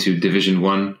I've been to Division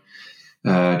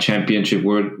I championship,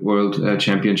 world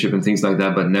championship, and things like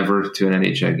that, but never to an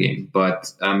NHL game.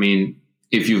 But I mean,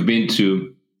 if you've been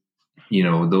to,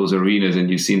 those arenas and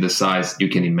you've seen the size, you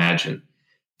can imagine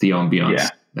the ambiance. Yeah.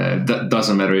 That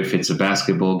doesn't matter if it's a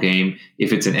basketball game,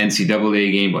 if it's an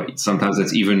NCAA game, but sometimes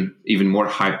that's even more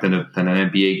hype than an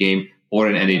NBA game or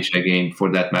an NHL game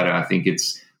for that matter. I think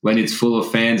it's when it's full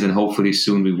of fans, and hopefully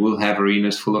soon we will have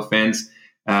arenas full of fans.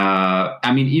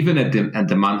 I mean, even at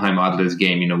the Mannheim Adlers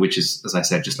game, which is, as I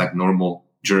said, just like normal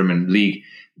German league.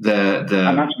 I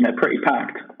imagine they're pretty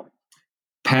packed,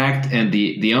 and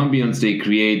the ambience they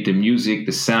create, the music,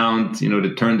 the sound,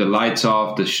 to turn the lights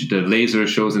off, the laser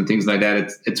shows and things like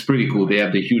that. It's pretty cool. They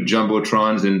have the huge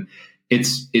jumbotrons, and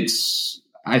it's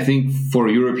I think for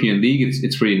a European league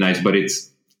it's pretty nice, but it's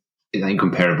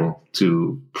incomparable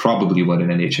to probably what an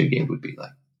NHL game would be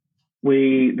like.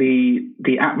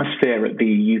 The atmosphere at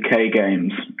the UK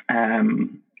games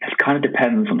it kind of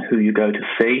depends on who you go to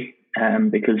see,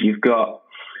 because you've got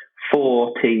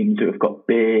 4 teams who have got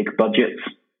big budgets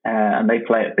and they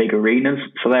play at big arenas,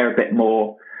 so they're a bit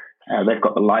more. They've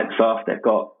got the lights off, they've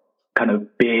got kind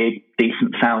of big,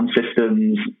 decent sound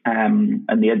systems, and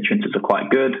the entrances are quite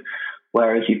good.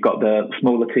 Whereas you've got the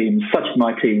smaller teams, such as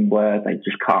my team, where they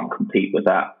just can't compete with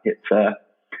that. It's a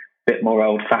bit more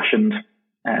old-fashioned.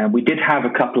 We did have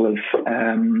a couple of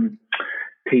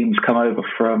teams come over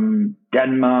from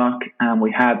Denmark, and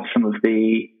we had some of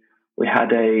the we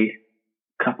had a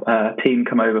team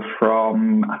come over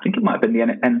from, I think it might have been the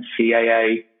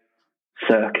NCAA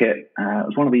circuit. It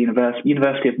was one of the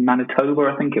University of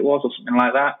Manitoba, I think it was, or something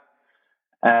like that.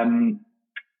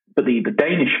 But the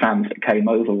Danish fans that came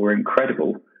over were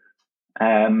incredible.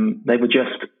 They were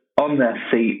just on their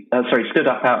stood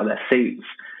up out of their seats,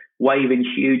 waving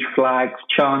huge flags,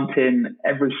 chanting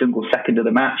every single second of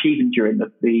the match, even during the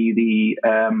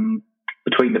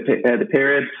between the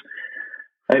periods.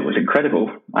 It was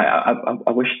incredible. I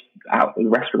wish the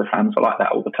rest of the fans were like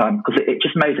that all the time, because it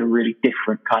just made a really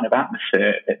different kind of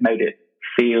atmosphere. It made it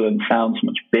feel and sound so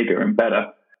much bigger and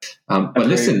better. But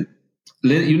listen,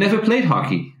 you never played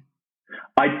hockey.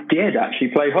 I did actually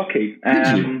play hockey.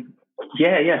 Did you?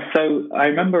 Yeah. So I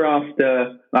remember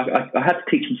after I had to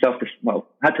teach myself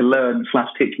to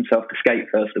learn/teach myself to skate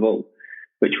first of all,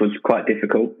 which was quite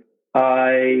difficult.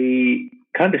 I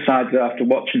kind of decided after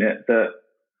watching it that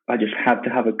I just had to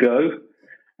have a go.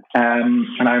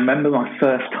 And I remember my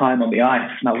first time on the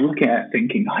ice, and I was looking at it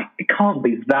thinking, it can't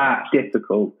be that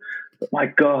difficult. But my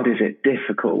God, is it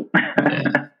difficult?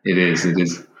 Yeah, it is.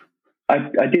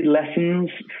 I did lessons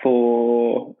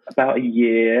for about a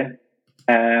year.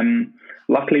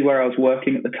 Luckily, where I was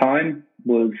working at the time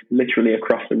was literally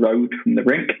across the road from the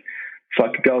rink, so I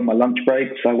could go on my lunch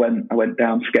breaks. I went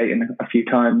down skating a few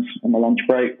times on my lunch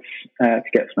breaks to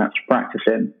get some extra practice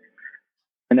in.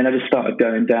 And then I just started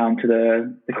going down to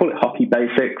they call it hockey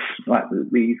basics, like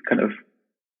the kind of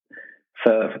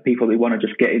for people who want to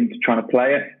just get into trying to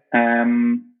play it.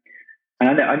 And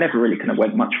I never really kind of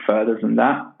went much further than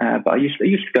that. But I used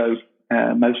to go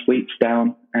most weeks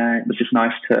down. It was just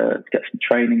nice to get some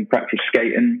training, practice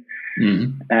skating,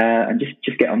 and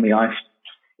just get on the ice,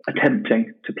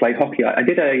 attempting to play hockey. I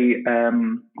did a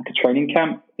training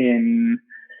camp in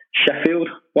Sheffield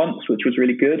once, which was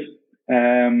really good.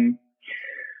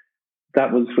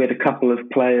 We had a couple of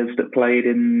players that played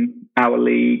in our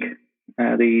league,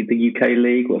 the UK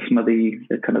league, or some of the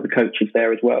kind of the coaches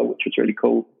there as well, which was really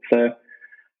cool. So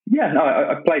yeah, no,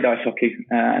 I played ice hockey,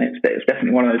 and it's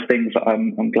definitely one of those things that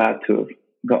I'm glad to have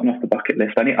gotten off the bucket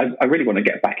list. I really want to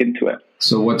get back into it.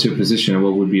 So what's your position, or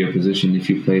what would be your position if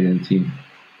you played in a team?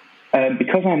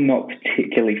 Because I'm not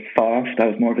particularly fast, I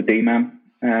was more of a D-man.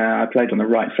 I played on the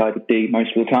right side of D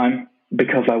most of the time.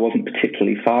 Because I wasn't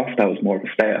particularly fast, I was more of a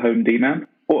stay-at-home D-man.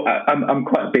 Well, I'm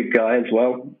quite a big guy as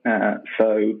well,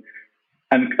 so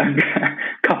and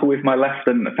coupled with my less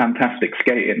than fantastic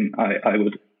skating, I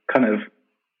would kind of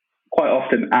quite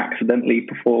often accidentally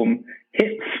perform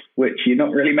hits, which you're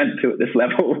not really meant to at this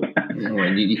level.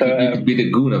 You could be the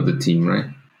goon of the team, right?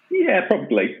 Yeah,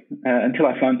 probably. Until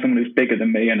I find someone who's bigger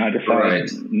than me, and I decide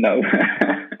no.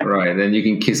 Right, then you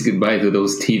can kiss goodbye to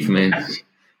those teeth, man.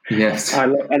 Yes, I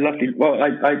love it. Well,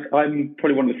 I'm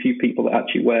probably one of the few people that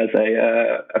actually wears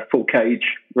a full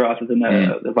cage rather than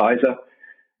the visor.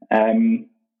 I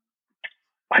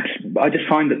just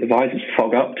find that the visors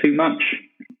fog up too much,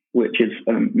 which is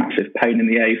a massive pain in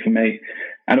the A for me.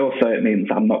 And also it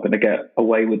means I'm not going to get a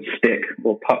wayward stick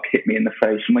or puck hit me in the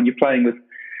face. And when you're playing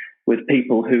with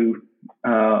people who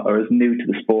are as new to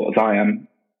the sport as I am,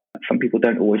 some people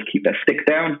don't always keep their stick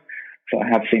down. So I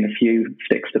have seen a few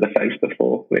sticks to the face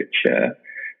before, which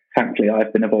thankfully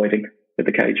I've been avoiding with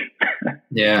the cage.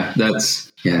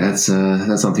 That's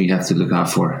something you have to look out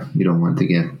for. You don't want to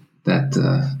get that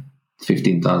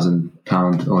 15,000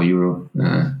 pound or euro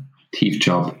teeth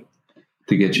job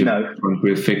to get your front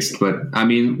grip fixed. But I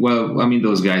mean,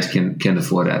 those guys can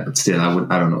afford that. But still,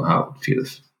 I don't know how it would feel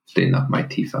if they knock my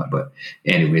teeth out. But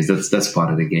anyways, that's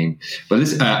part of the game. But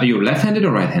listen, are you left-handed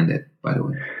or right-handed, by the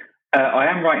way? I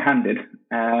am right-handed,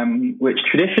 which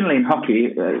traditionally in hockey,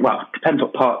 depends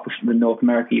what part of North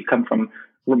America you come from.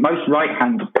 Most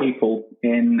right-handed people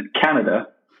in Canada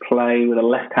play with a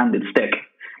left-handed stick,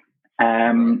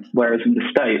 whereas in the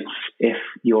States, if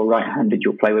you're right-handed,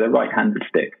 you'll play with a right-handed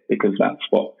stick because that's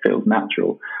what feels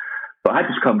natural. But I had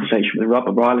this conversation with Rob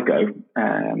a while ago,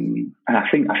 and I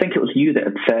think it was you that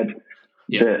had said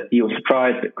that you were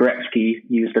surprised that Gretzky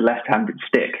used a left-handed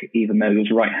stick even though he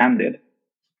was right-handed.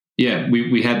 Yeah,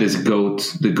 we had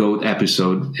the GOAT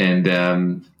episode, and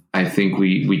I think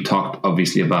we talked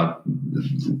obviously about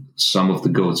some of the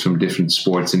GOATs from different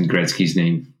sports, and Gretzky's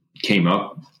name came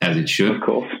up, as it should. Of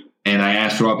course. And I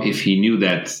asked Rob if he knew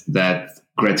that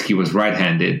Gretzky was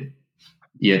right-handed,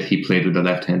 yet he played with a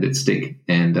left-handed stick.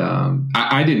 And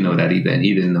I didn't know that either, and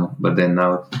he didn't know. But then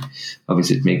now,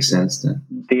 obviously, it makes sense then.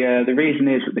 The reason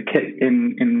is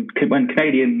that when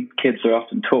Canadian kids are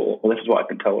often taught, well, this is what I've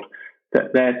been told,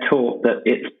 that they're taught that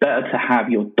it's better to have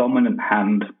your dominant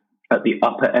hand at the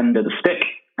upper end of the stick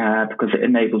because it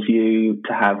enables you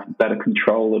to have better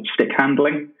control of stick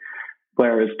handling.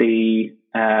 whereas the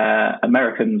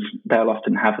Americans, they'll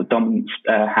often have the dominant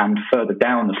hand further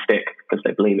down the stick because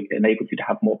they believe it enables you to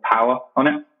have more power on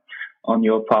it, on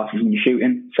your passes and your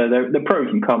shooting. So there are pros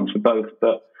and cons for both,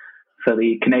 but for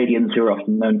the Canadians, who are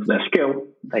often known for their skill,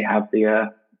 they have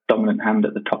the dominant hand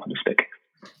at the top of the stick.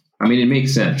 I mean, it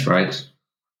makes sense, right?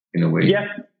 In a way. Yeah,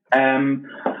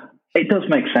 it does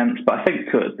make sense, but I think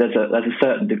there's a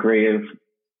certain degree of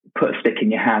put a stick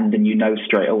in your hand and you know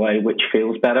straight away which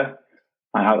feels better.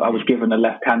 I was given a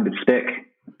left-handed stick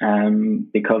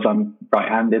because I'm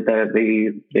right-handed.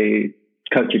 The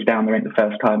coaches down there the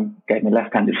first time gave me a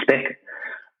left-handed stick.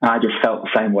 I just felt the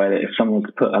same way that if someone was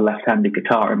to put a left-handed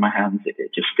guitar in my hands,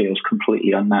 it just feels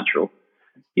completely unnatural.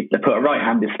 If they put a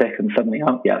right-handed stick and suddenly,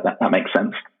 that makes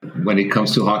sense. When it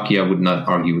comes to hockey, I would not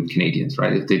argue with Canadians,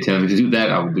 right? If they tell me to do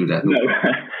that, I will do that. No,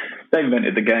 they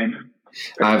invented the game.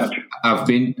 I've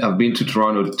been to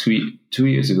Toronto two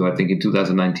years ago, I think in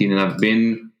 2019, and I've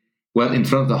been in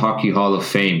front of the Hockey Hall of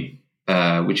Fame,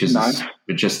 which is nice. This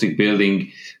majestic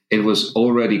building. It was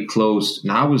already closed,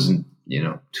 and I wasn't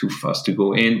too fussed to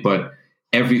go in, but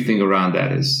everything around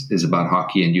that is about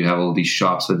hockey, and you have all these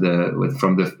shops from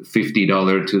the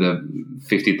 $50 to the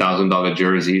 $50,000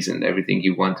 jerseys and everything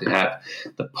you want to have,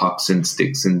 the pucks and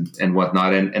sticks and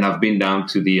whatnot. And I've been down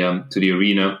to the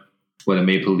arena where the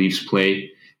Maple Leafs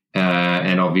play,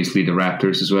 and obviously the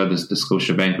Raptors as well, the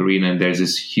Scotiabank Arena, and there's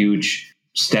this huge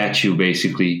statue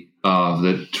basically of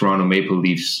the Toronto Maple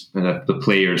Leafs, the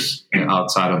players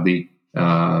outside of the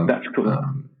that's cool.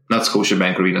 Not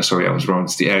Scotiabank Arena, sorry, I was wrong.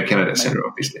 It's the Air Canada Centre,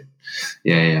 obviously.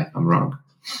 Yeah, I'm wrong.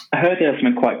 I heard there's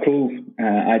something quite cool.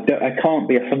 I can't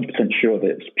be 100% sure that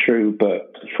it's true,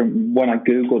 but from when I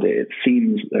Googled it, it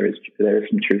seems there is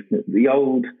some truth in it. The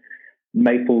old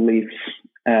Maple Leafs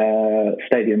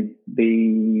stadium,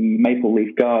 the Maple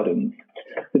Leaf Gardens,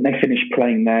 I think they finished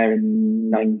playing there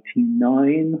in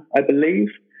 1999, I believe.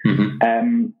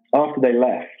 Mm-hmm. After they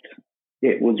left,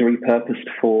 it was repurposed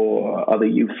for other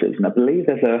uses, and I believe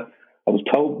I was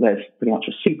told there's pretty much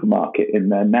a supermarket in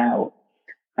there now.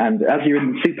 And as you're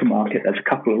in the supermarket, there's a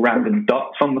couple of random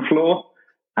dots on the floor,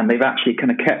 and they've actually kind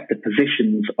of kept the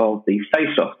positions of the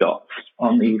face-off dots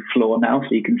on the floor now, so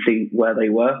you can see where they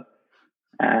were.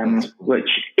 Which,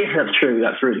 if that's true,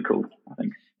 that's really cool, I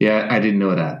think. Yeah, I didn't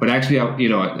know that. But actually,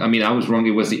 I was wrong.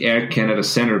 It was the Air Canada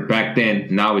Centre back then.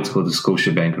 Now it's called the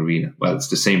Scotiabank Arena. Well, it's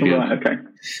the same building. Right, okay.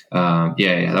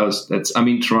 That's. I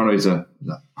mean, Toronto is a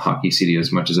hockey city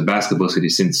as much as a basketball city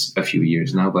since a few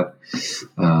years now. But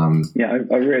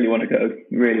I really want to go.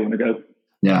 Really want to go.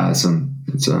 Yeah,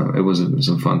 it was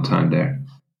some fun time there.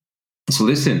 So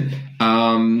listen,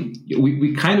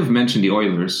 we kind of mentioned the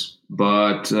Oilers,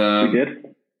 but we did.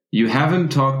 You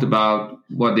haven't talked about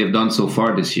what they've done so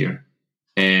far this year,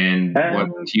 and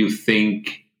what you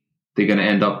think they're going to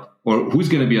end up, or who's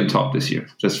going to be on top this year.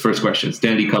 Just first question: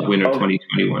 Stanley Cup winner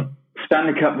 2021.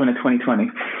 Stanley Cup winner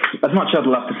 2020. As much as I'd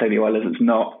love to say the Oilers, it's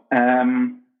not. I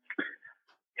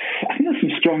think there's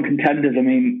some strong contenders. I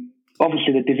mean,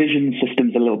 obviously the division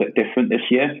system's a little bit different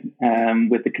this year,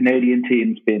 with the Canadian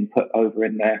teams being put over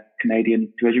in their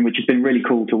Canadian division, which has been really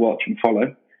cool to watch and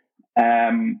follow.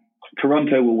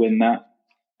 Toronto will win that.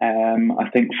 I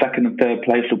think second and third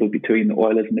place will be between the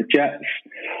Oilers and the Jets.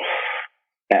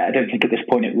 I don't think at this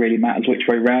point it really matters which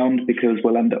way round, because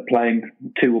we'll end up playing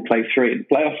 2 will play 3 in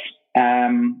the playoffs.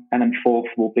 And then fourth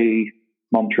will be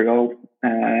Montreal.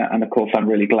 And of course, I'm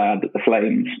really glad that the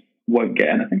Flames won't get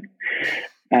anything.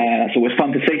 It's always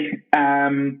fun to see.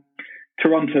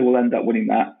 Toronto will end up winning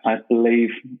that, I believe.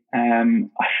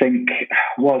 I think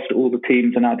whilst all the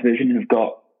teams in our division have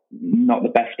got not the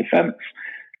best defense,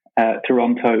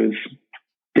 Toronto's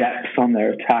depth on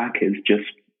their attack is just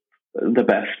the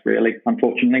best, really,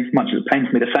 unfortunately, as much as it pains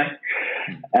me to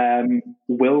say.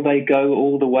 Will they go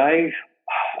all the way?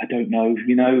 I don't know.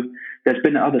 There's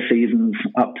been other seasons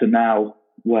up to now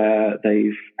where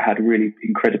they've had a really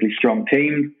incredibly strong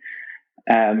team,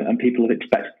 and people have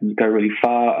expected them to go really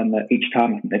far, and that each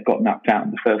time I think they've got knocked out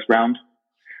in the first round.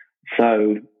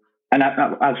 So, and as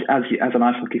an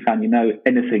ice hockey fan,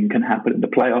 anything can happen in the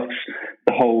playoffs.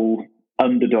 The whole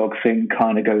underdog thing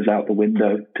kind of goes out the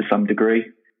window to some degree.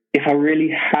 If I really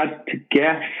had to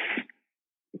guess,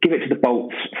 give it to the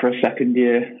Bolts for a second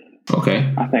year.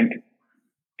 Okay. I think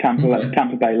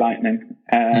Tampa Bay Lightning.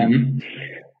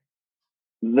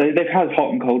 They've had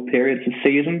hot and cold periods this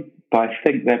season, but I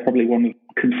think they're probably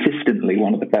consistently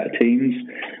one of the better teams.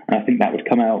 And I think that would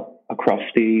come out across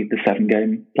the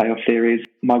 7-game playoff series.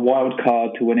 My wild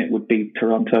card to win it would be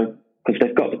Toronto, because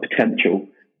they've got the potential,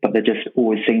 but they just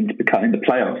always seem to become, in the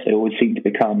playoffs, they always seem to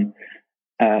become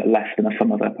less than a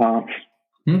sum of their parts.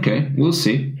 Okay, we'll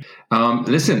see.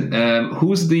 Listen,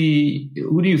 who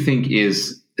do you think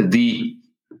is the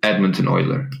Edmonton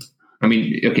Oiler? I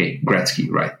mean, okay, Gretzky,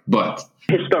 right? But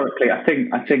historically, I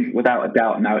think without a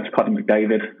doubt now it's Connor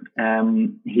McDavid.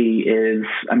 He is.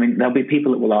 I mean, there'll be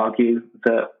people that will argue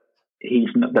that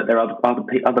that there are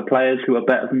other players who are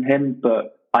better than him,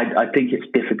 but I think it's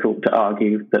difficult to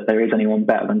argue that there is anyone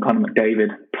better than Connor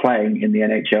McDavid playing in the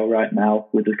NHL right now,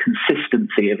 with the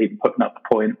consistency of him putting up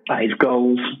points, his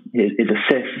goals, his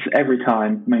assists every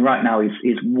time. I mean, right now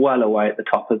he's well away at the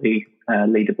top of the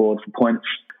leaderboard for points,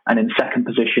 and in second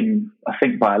position, I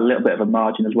think by a little bit of a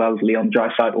margin as well, as Leon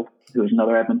Draisaitl, who is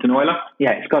another Edmonton Oiler.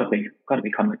 Yeah, it's got to be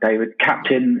Connor McDavid,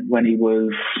 captain when he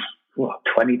was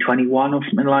 2021 or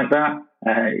something like that.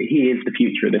 He is the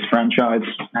future of this franchise,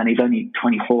 and he's only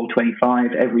 24,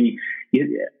 25. Every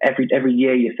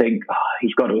year you think,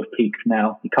 he's got to have peaked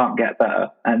now. He can't get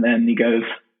better. And then he goes,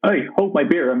 hey, hold my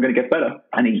beer, I'm going to get better.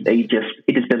 And he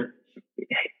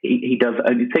does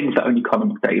only things that only Connor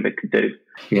McDavid could do.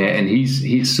 Yeah, and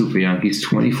he's super young. He's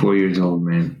 24 years old,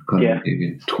 man. Connor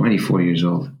McDavid, 24 years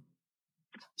old.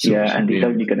 And he's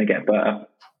only going to get better.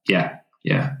 Yeah.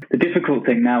 The difficult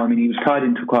thing now, I mean, he was tied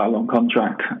into quite a long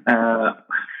contract. I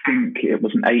think it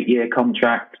was an 8-year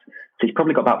contract. So he's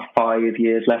probably got about 5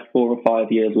 years left, 4 or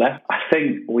 5 years left. I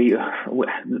think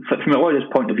from an Oilers'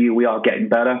 point of view, we are getting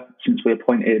better since we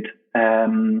appointed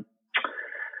Ken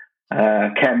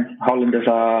Holland as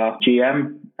our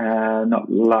GM. Not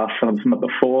last summer,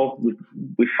 before.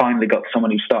 We finally got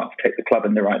someone who's starting to take the club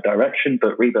in the right direction,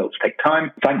 but rebuilds take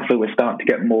time. Thankfully, we're starting to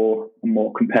get more and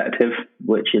more competitive,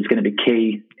 which is going to be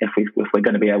key if we're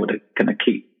going to be able to kind of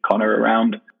keep Connor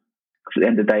around. Because at the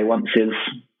end of the day, once his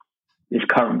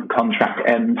current contract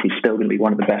ends, he's still going to be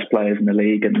one of the best players in the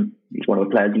league, and he's one of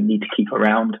the players you need to keep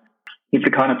around. He's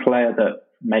the kind of player that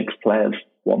makes players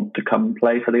want to come and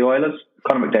play for the Oilers.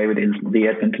 Connor McDavid is the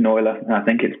Edmonton Oiler, and I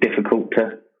think it's difficult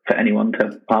for anyone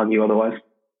to argue otherwise.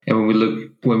 And when we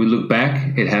look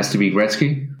back, it has to be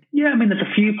Gretzky. Yeah, I mean, there's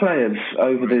a few players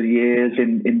over the years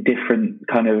in different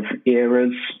kind of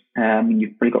eras.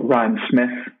 You've probably got Ryan Smith,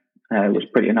 was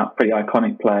pretty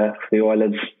iconic player for the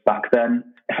Oilers back then.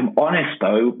 If I'm honest,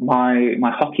 though,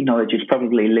 my hockey knowledge is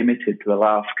probably limited to the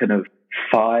last kind of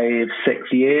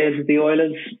 5-6 years of the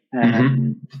Oilers,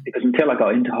 because until I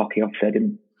got into hockey, obviously I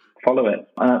didn't follow it.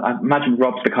 I imagine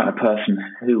Rob's the kind of person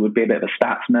who would be a bit of a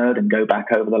stats nerd and go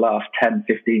back over the last 10,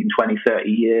 15, 20, 30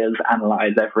 years,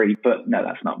 analyse but no,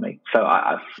 that's not me. So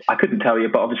I couldn't tell you,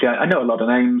 but obviously I know a lot of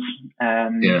names.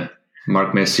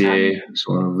 Mark Messier is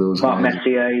one of those Mark guys.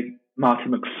 Messier,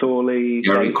 Martin McSorley,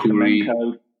 Gary Cooley.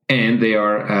 And they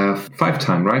are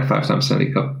 5-time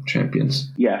Stanley Cup champions.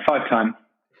 Yeah, 5-time.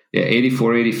 Yeah,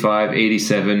 84, 85,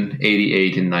 87,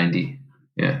 88, and 90.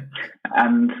 Yeah.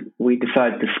 And we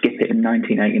decided to skip it in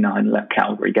 1989 and let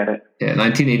Calgary get it. Yeah,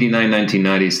 1989,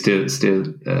 1990 still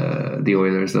the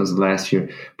Oilers. That was last year.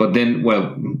 But then,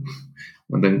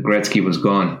 then Gretzky was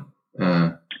gone.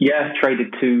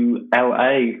 Traded to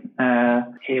LA.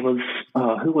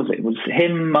 Who was it? It was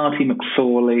him, Marty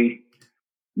McSorley.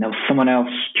 There was someone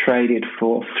else traded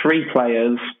for 3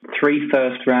 players, 3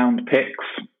 first-round picks,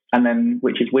 and then,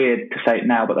 which is weird to say it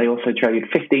now, but they also traded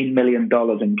 $15 million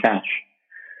in cash.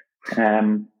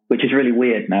 Which is really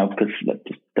weird now because that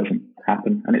just doesn't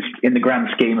happen. And it's in the grand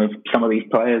scheme of some of these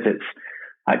players, it's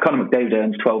Connor McDavid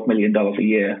earns $12 million a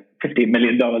year. $15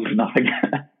 million is nothing.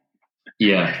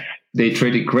 Yeah. They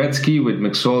traded Gretzky with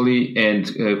McSorley and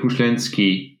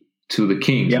Krushelnyski to the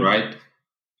Kings, right?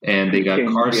 And they got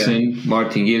Kings, Carson,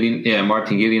 Martin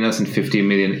Gillinas, and $15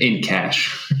 million in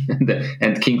cash.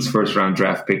 and Kings first round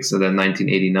draft picks, so then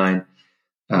 1989.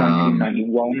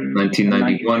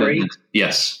 1991.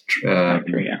 Yes.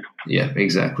 Yeah,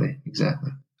 exactly.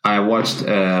 I watched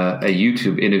a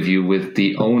YouTube interview with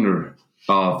the owner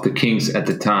of the Kings at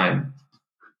the time,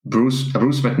 Bruce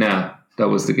McNabb. That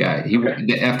was the guy.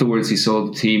 Afterwards, he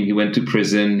sold the team. He went to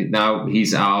prison. Now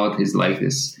he's out. He's like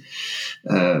this.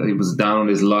 He was down on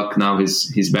his luck. Now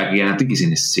he's back again. I think he's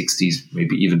in his 60s,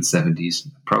 maybe even 70s,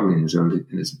 probably in his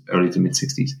early to mid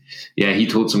 60s. Yeah, he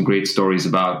told some great stories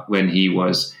about when he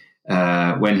went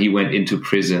into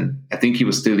prison. I think he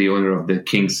was still the owner of the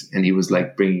Kings, and he was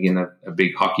like bringing in a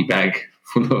big hockey bag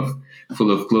full of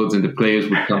clothes, and the players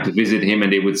would come to visit him,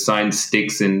 and they would sign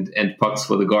sticks and pucks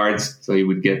for the guards, so he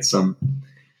would get some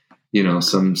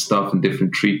stuff and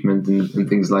different treatment and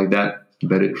things like that.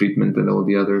 Better treatment than all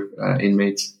the other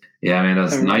inmates. Yeah, man, that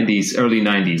was early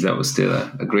 90s. That was still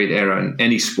a great era in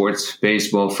any sports,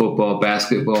 baseball, football,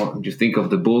 basketball. If you think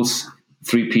of the Bulls,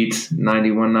 three-peat,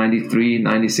 91, 93,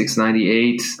 96,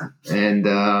 98, and,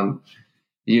 or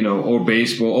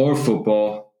baseball or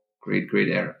football. Great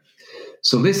era.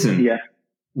 So listen, Yeah.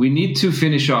 we need to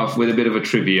finish off with a bit of a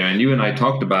trivia, and you and I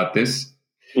talked about this.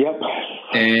 Yep.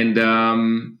 And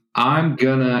I'm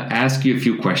gonna ask you a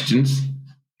few questions,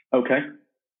 Okay.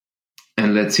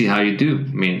 and let's see how you do.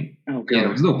 I mean,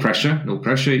 there's no pressure.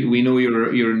 We know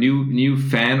you're a new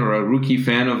fan or a rookie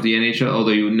fan of the NHL,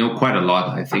 although you know quite a lot,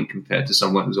 I think, compared to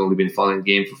someone who's only been following the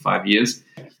game for 5 years.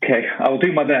 Okay, I'll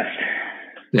do my best.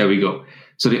 There we go.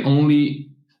 So the only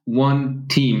one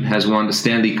team has won the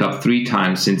Stanley Cup 3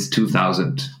 times since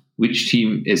 2000. Which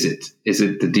team is it? Is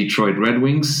it the Detroit Red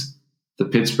Wings, the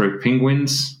Pittsburgh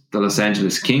Penguins, the Los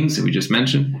Angeles Kings, that we just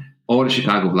mentioned, or the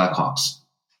Chicago Blackhawks?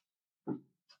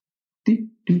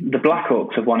 The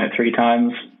Blackhawks have won it 3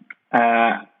 times,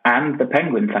 and the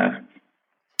Penguins have.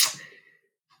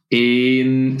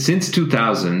 Since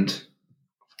 2000,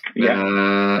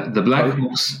 the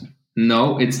Blackhawks.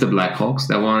 No, it's the Blackhawks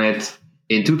that won it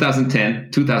in 2010,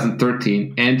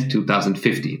 2013, and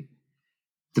 2015.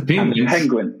 The Penguins. And the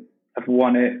Penguins have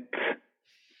won it.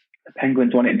 The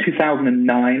Penguins won it in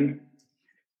 2009,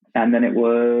 and then it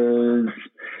was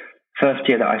first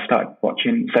year that I started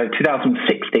watching, so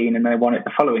 2016, and they won it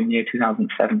the following year,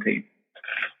 2017.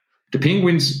 The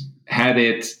Penguins had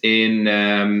it in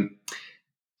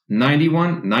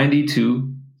 91,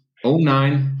 92,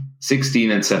 09, 16,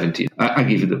 and 17. I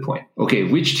give you the point. Okay,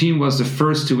 which team was the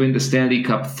first to win the Stanley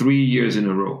Cup 3 years in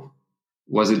a row?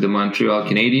 Was it the Montreal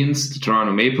Canadiens, the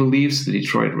Toronto Maple Leafs, the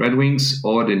Detroit Red Wings,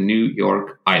 or the New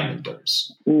York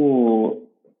Islanders? Ooh,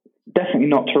 definitely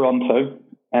not Toronto.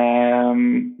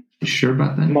 You sure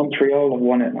about that? Montreal have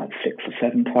won it like 6 or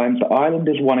 7 times. The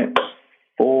Islanders won it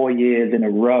 4 years in a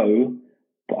row,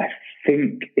 but I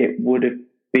think it would have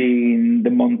been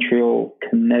the Montreal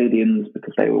Canadiens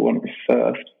because they were one of the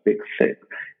first Big Six.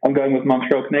 I'm going with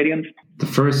Montreal Canadiens. The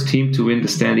first team to win the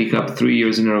Stanley Cup 3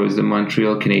 years in a row is the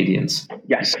Montreal Canadiens.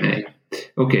 Yes.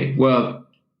 Okay, well,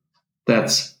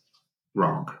 that's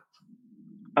wrong.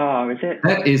 Oh, is it?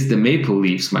 That is the Maple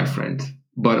Leafs, my friend.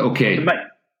 But okay.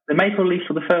 The Maple Leafs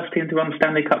were the first team to win the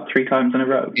Stanley Cup 3 times in a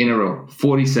row.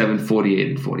 47, 48,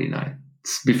 and 49.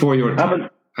 It's before your time.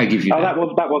 I give you that.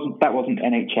 That wasn't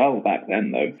NHL back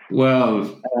then, though.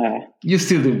 Well, you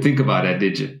still didn't think about that,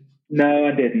 did you? No,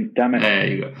 I didn't. Damn it. There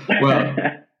you go. Well,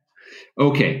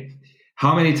 okay.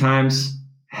 How many times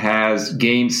has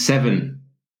Game 7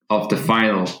 of the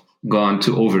final gone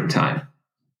to overtime?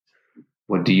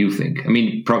 What do you think? I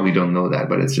mean, you probably don't know that,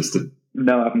 but it's just a...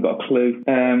 No, I haven't got a clue.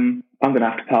 I'm going to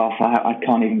have to pass. I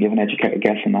can't even give an educated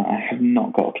guess on that. I have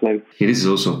not got a clue. Yeah, this is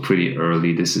also pretty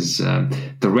early. This is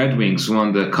the Red Wings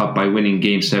won the Cup by winning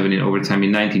Game 7 in overtime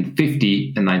in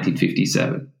 1950 and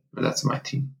 1957. That's my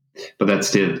team. But that's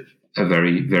still a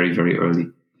very, very, very early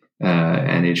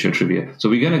NHL trivia. So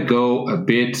we're going to go a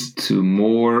bit to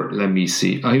more. Let me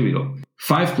see. Oh, here we go.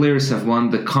 5 players have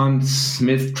won the Conn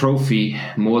Smythe Trophy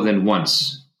more than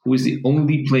once. Who is the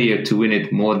only player to win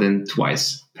it more than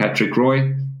twice? Patrick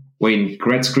Roy, Wayne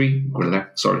Gretzky,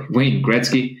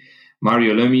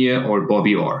 Mario Lemieux, or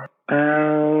Bobby Orr?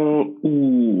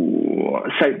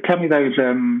 So tell me those.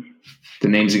 The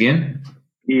names again?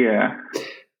 Yeah.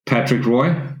 Patrick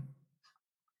Roy,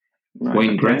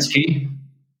 Wayne Gretzky,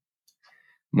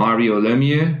 Mario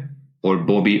Lemieux, or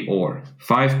Bobby Orr.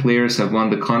 5 players have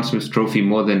won the Conn Smythe Trophy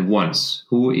more than once.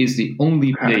 Who is the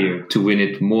only player to win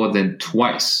it more than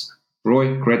twice?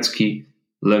 Roy, Gretzky,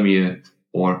 Lemieux,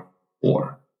 or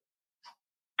Orr?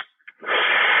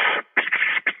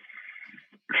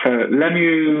 So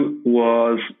Lemieux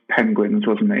was Penguins,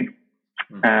 wasn't he?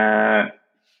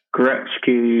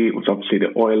 Gretzky was obviously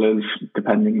the Oilers,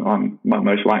 depending on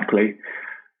most likely.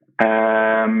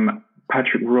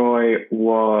 Patrick Roy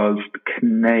was the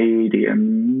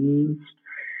Canadiens.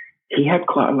 He had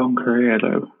quite a long career,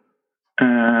 though.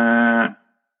 And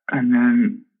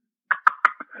then,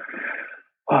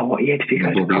 what year did he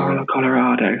go to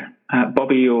Colorado?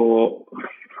 Bobby Orr.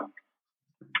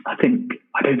 I don't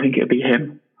think it'd be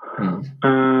him.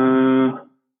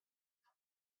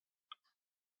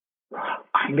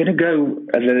 I'm going to go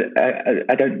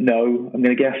I don't know. I'm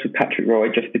going to guess with Patrick Roy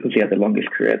just because he had the longest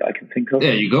career that I can think of.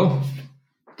 There you go.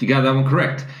 You got that one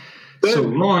correct. So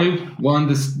Roy won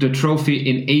the trophy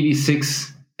in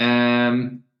 86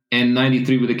 and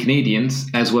 93 with the Canadiens,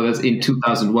 as well as in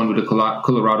 2001 with the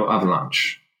Colorado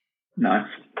Avalanche. Nice.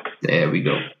 There we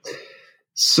go.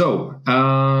 So,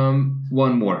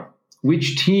 one more.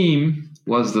 Which team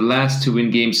was the last to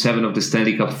win Game 7 of the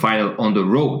Stanley Cup Final on the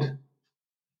road?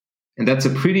 And that's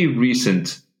a pretty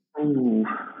recent,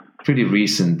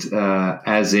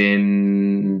 as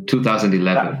in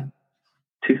 2011.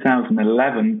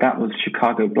 2011, that was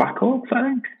Chicago Blackhawks, I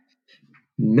think?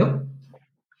 Nope.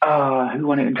 Who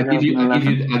won it in I'll give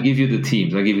 2011? you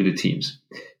the teams.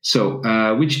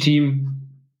 So, which team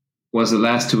was the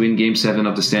last to win Game 7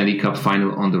 of the Stanley Cup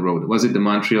Final on the road? Was it the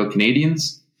Montreal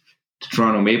Canadiens, the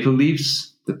Toronto Maple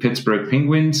Leafs, the Pittsburgh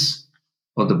Penguins,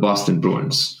 or the Boston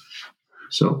Bruins?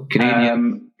 So,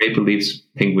 Canadiens, Maple Leafs,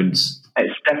 Penguins.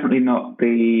 It's definitely not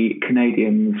the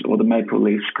Canadiens or the Maple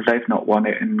Leafs because they've not won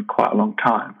it in quite a long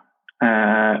time.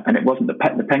 And it wasn't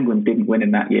the Penguins didn't win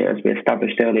in that year, as we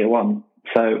established earlier on.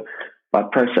 So, by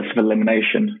process of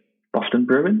elimination, Boston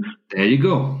Bruins. There you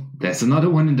go. That's another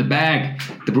one in the bag.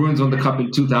 The Bruins won the Cup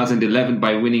in 2011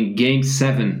 by winning Game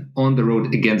 7 on the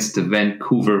road against the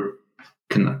Vancouver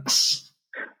Canucks.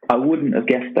 I wouldn't have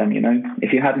guessed them,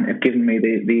 If you hadn't have given me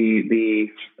the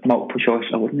multiple choice,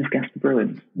 I wouldn't have guessed the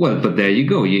Bruins. Well, but there you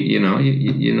go. You're not.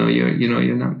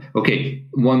 Okay,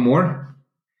 one more.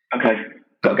 Okay,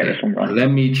 gotta get this one right. Let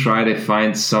me try to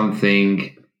find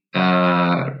something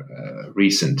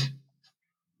recent.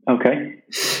 Okay.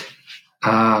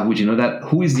 Would you know that?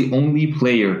 Who is the only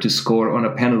player to score on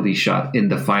a penalty shot in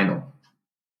the final?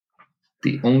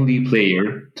 The only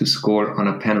player to score on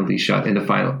a penalty shot in the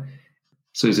final.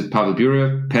 So is it Pavel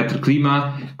Bure, Petr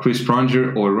Klima, Chris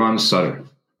Pronger, or Ron Sutter?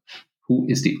 Who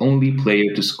is the only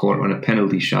player to score on a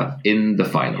penalty shot in the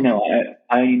final?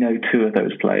 I only know two of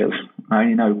those players. I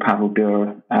only know Pavel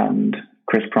Bure and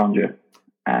Chris Pronger.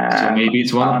 So maybe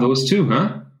it's one of those two,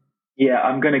 huh? Yeah,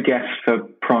 I'm going to guess for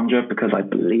Pronger because I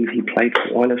believe he played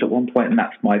for Oilers at one point, and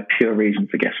that's my pure reason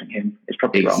for guessing him. It's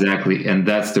probably wrong. Exactly, and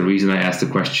that's the reason I asked the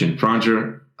question.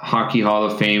 Pronger, Hockey Hall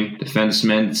of Fame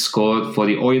defenseman, scored for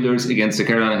the Oilers against the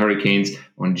Carolina Hurricanes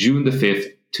on June the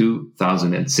 5th,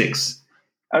 2006.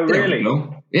 Oh, really?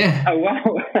 Yeah. Oh, wow.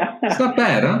 It's not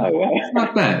bad, huh? Oh, wow. It's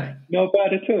not bad. Not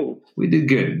bad at all. We did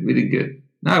good.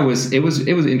 No, it was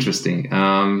interesting.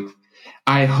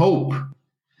 I hope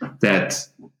that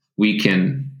we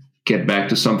can get back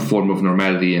to some form of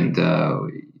normality and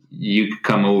you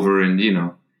come over and,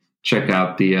 check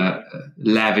out the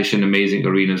lavish and amazing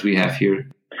arenas we have here.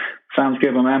 Sounds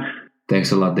good, my man.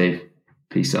 Thanks a lot, Dave.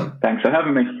 Peace out. Thanks for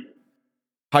having me.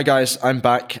 Hi, guys. I'm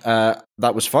back.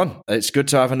 That was fun. It's good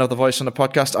to have another voice on the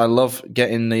podcast. I love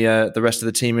getting the rest of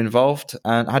the team involved.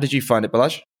 And how did you find it,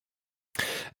 Balazs?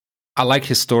 I like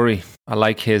his story. I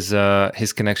like his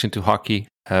connection to hockey,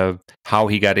 how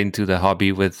he got into the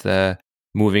hobby with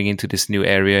moving into this new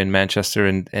area in Manchester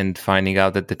and finding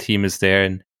out that the team is there.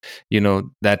 And,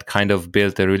 that kind of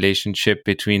built a relationship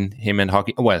between him and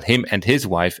hockey. Well, him and his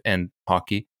wife and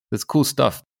hockey. That's cool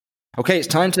stuff. Okay, it's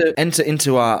time to enter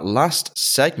into our last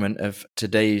segment of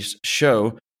today's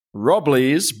show,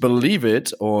 Robley's Believe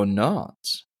It or Not.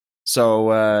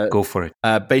 So go for it.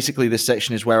 Basically, this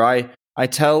section is where I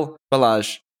tell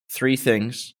Balazs 3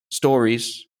 things,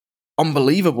 stories,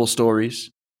 unbelievable stories,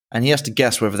 and he has to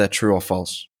guess whether they're true or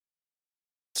false.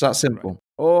 It's that simple.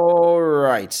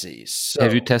 Alrighty. So,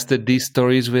 have you tested these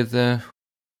stories with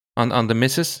on the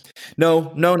missus?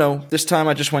 No. This time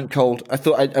I just went cold. I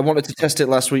thought I wanted to test it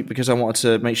last week because I wanted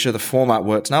to make sure the format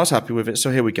worked, and I was happy with it,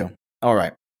 so here we go. All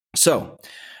right. So,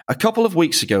 a couple of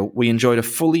weeks ago, we enjoyed a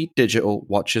fully digital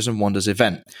Watches and Wonders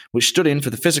event, which stood in for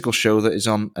the physical show that is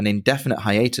on an indefinite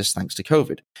hiatus thanks to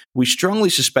COVID. We strongly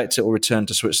suspect it will return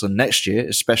to Switzerland next year,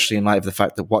 especially in light of the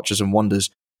fact that Watches and Wonders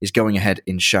is going ahead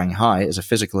in Shanghai as a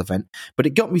physical event, but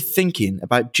it got me thinking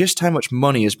about just how much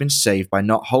money has been saved by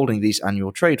not holding these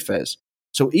annual trade fairs.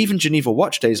 So even Geneva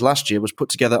Watch Days last year was put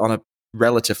together on a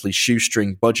relatively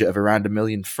shoestring budget of around 1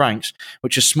 million francs,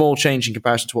 which is small change in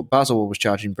comparison to what Baselworld was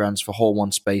charging brands for Hall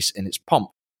 1 space in its pomp.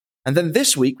 And then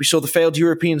this week, we saw the failed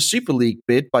European Super League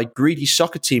bid by greedy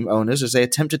soccer team owners as they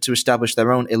attempted to establish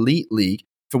their own elite league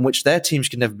from which their teams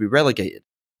can never be relegated.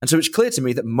 And so it's clear to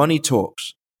me that money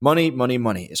talks. Money, money,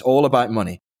 money. It's all about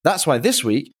money. That's why this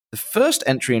week, the first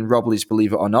entry in Robley's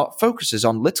Believe It or Not focuses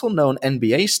on little-known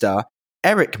NBA star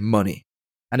Eric Money,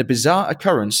 and a bizarre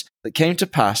occurrence that came to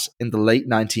pass in the late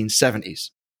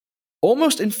 1970s.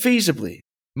 Almost infeasibly,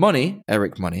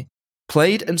 Eric Money,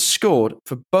 played and scored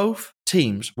for both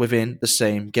teams within the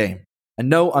same game. And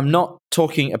no, I'm not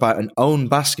talking about an own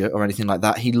basket or anything like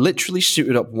that. He literally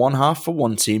suited up one half for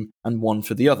one team and one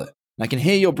for the other. And I can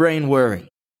hear your brain whirring,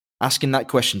 asking that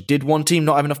question. Did one team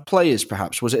not have enough players,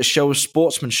 perhaps? Was it a show of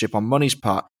sportsmanship on Money's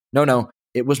part? No,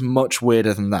 it was much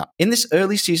weirder than that. In this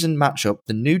early season matchup,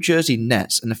 the New Jersey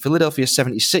Nets and the Philadelphia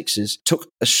 76ers took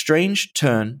a strange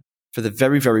turn for the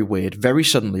very, very weird, very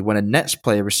suddenly when a Nets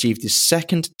player received his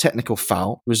second technical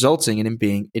foul, resulting in him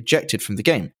being ejected from the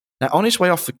game. Now, on his way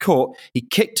off the court, he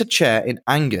kicked a chair in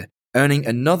anger, earning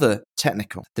another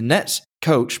technical. The Nets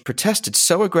coach protested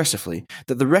so aggressively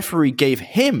that the referee gave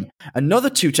him another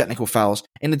 2 technical fouls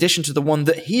in addition to the one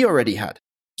that he already had.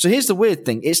 So here's the weird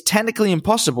thing. It's technically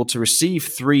impossible to receive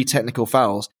 3 technical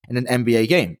fouls in an NBA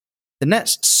game. The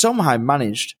Nets somehow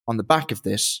managed, on the back of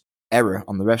this error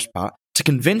on the ref's part, to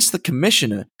convince the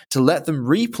commissioner to let them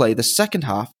replay the second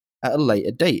half at a later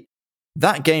date.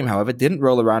 That game, however, didn't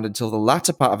roll around until the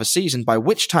latter part of a season, by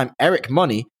which time Eric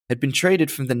Money had been traded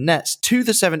from the Nets to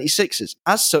the 76ers.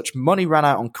 As such, Money ran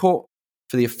out on court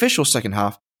for the official second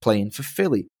half, playing for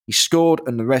Philly. He scored,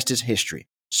 and the rest is history.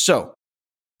 So,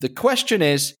 the question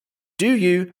is, do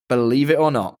you believe it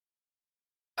or not?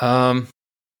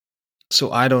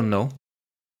 So I don't know.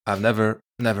 I've never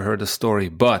heard the story,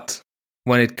 but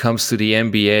when it comes to the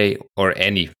NBA or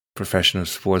any professional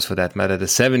sports for that matter, the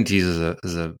 70s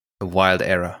is a wild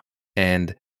era,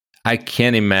 and I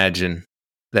can't imagine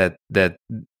that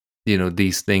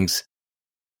these things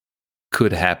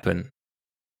could happen.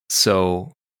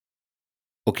 So,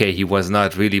 okay, he was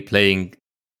not really playing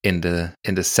in the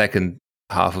second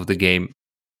half of the game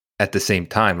at the same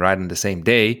time, right, on the same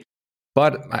day,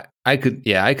 but I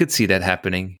could see that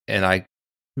happening, and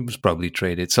he was probably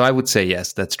traded. So I would say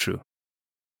yes, that's true.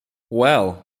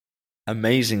 Well,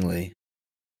 amazingly,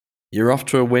 you're off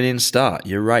to a winning start.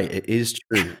 You're right. It is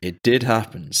true. It did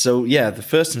happen. So, yeah, the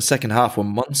first and second half were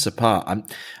months apart. I'm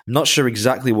not sure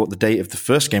exactly what the date of the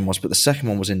first game was, but the second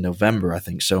one was in November, I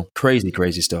think. So, crazy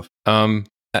stuff.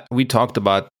 We talked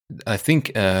about,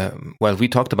 we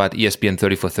talked about ESPN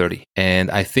 3430.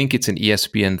 And I think it's an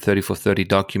ESPN 3430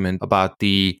 document about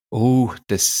the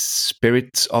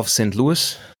Spirits of St.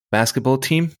 Louis basketball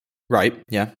team. Right,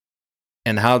 yeah.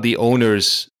 And how the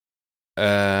owners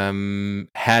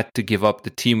had to give up the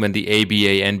team when the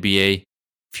ABA-NBA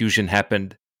fusion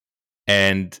happened,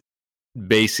 and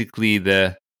basically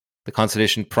the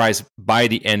consolation prize by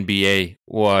the NBA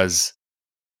was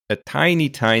a tiny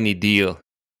deal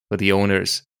for the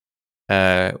owners,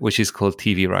 which is called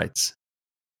TV rights,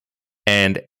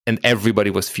 and everybody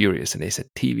was furious, and they said,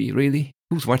 TV, really?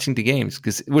 Who's watching the games?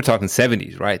 Because we're talking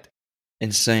 70s, right?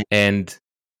 Insane.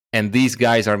 And these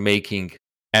guys are making,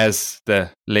 as the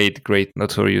late great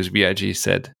Notorious B.I.G.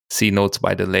 said, see notes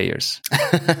by the layers.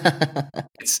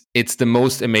 It's the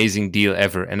most amazing deal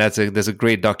ever, and there's a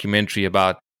great documentary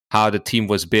about how the team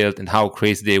was built and how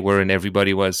crazy they were, and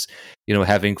everybody was,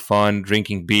 having fun,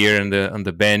 drinking beer on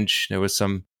the bench. There was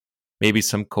maybe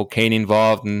some cocaine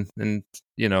involved, and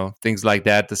things like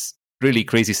that. This really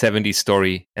crazy 70s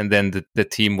story, and then the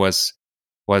team was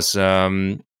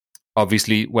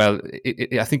obviously,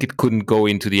 I think it couldn't go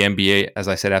into the NBA, as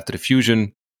I said, after the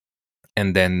fusion,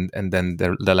 and then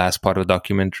the last part of the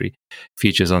documentary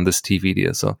features on this TV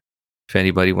deal. So if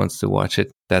anybody wants to watch it,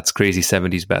 that's crazy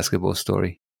 70s basketball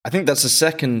story. I think that's the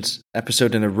second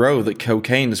episode in a row that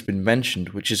cocaine has been mentioned,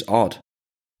 which is odd.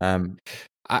 I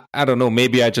don't know.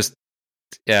 Maybe I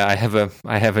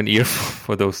have an ear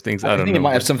for those things. I don't know. It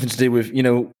might have something to do with,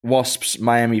 Wasp's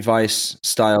Miami Vice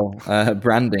style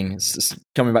branding. It's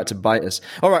coming back to bite us.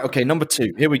 All right, okay, number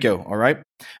 2. Here we go, all right?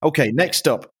 Okay, next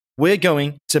up, we're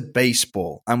going to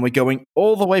baseball, and we're going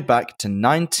all the way back to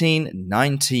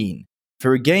 1919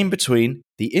 for a game between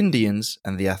the Indians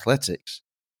and the Athletics.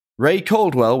 Ray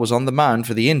Caldwell was on the mound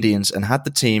for the Indians and had the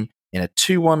team in a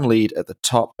 2-1 lead at the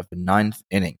top of the 9th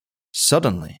inning.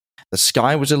 Suddenly, the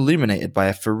sky was illuminated by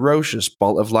a ferocious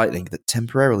bolt of lightning that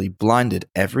temporarily blinded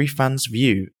every fan's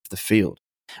view of the field.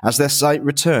 As their sight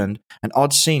returned, an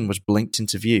odd scene was blinked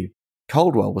into view.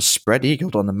 Caldwell was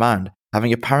spread-eagled on the mound,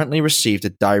 having apparently received a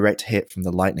direct hit from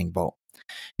the lightning bolt.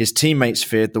 His teammates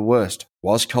feared the worst.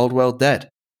 Was Caldwell dead?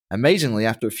 Amazingly,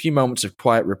 after a few moments of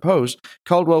quiet repose,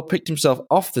 Caldwell picked himself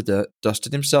off the dirt,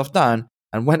 dusted himself down,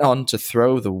 and went on to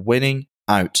throw the winning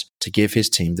out to give his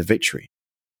team the victory.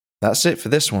 That's it for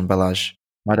this one, Balazs.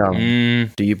 My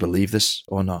darling, do you believe this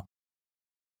or not?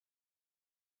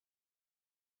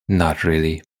 Not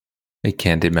really. I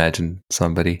can't imagine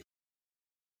somebody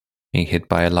being hit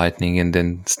by a lightning and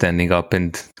then standing up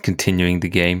and continuing the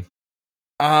game.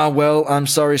 Well, I'm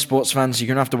sorry, sports fans. You're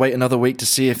going to have to wait another week to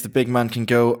see if the big man can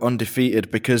go undefeated,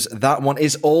 because that one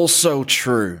is also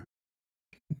true.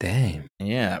 Damn.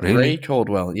 Yeah, really? Ray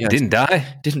Caldwell. Yeah, Didn't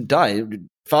die? Didn't die.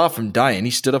 Far from dying. He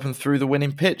stood up and threw the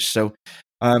winning pitch. So,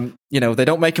 they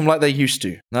don't make him like they used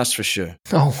to. That's for sure.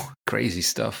 Oh, crazy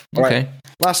stuff. All okay. Right,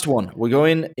 last one. We're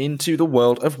going into the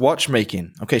world of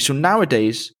watchmaking. Okay, so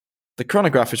nowadays, the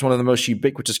chronograph is one of the most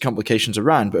ubiquitous complications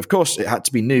around, but of course it had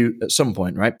to be new at some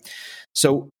point, right?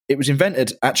 So it was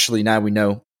invented, actually, now we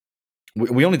know,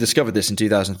 we only discovered this in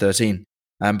 2013,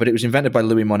 but it was invented by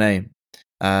Louis Monet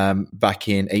back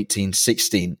in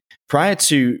 1816. Prior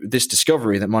to this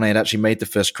discovery that Monet had actually made the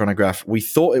first chronograph, we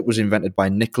thought it was invented by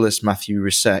Nicolas Mathieu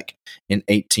Rissec in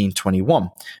 1821,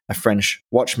 a French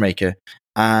watchmaker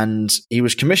and he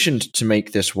was commissioned to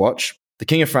make this watch. The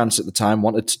King of France at the time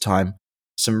wanted to time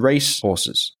some race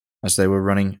horses as they were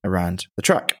running around the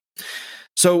track.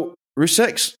 So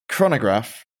Roussec's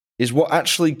chronograph is what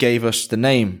actually gave us the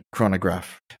name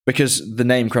chronograph, because the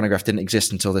name chronograph didn't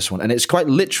exist until this one. And it's quite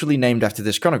literally named after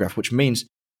this chronograph, which means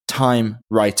time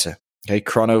writer. Okay,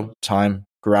 chrono, time,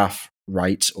 graph,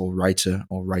 write, or writer,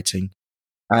 or writing.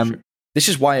 Sure. This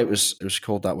is why it was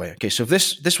called that way. Okay, so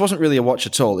this wasn't really a watch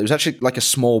at all. It was actually like a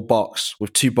small box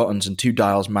with 2 buttons and 2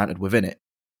 dials mounted within it.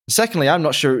 Secondly, I'm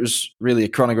not sure it was really a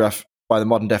chronograph by the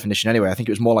modern definition anyway. I think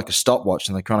it was more like a stopwatch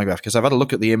than a chronograph, because I've had a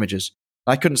look at the images.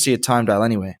 I couldn't see a time dial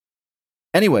anyway.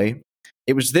 Anyway,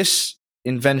 it was this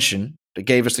invention that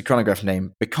gave us the chronograph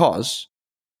name, because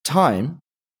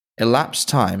elapsed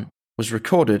time, was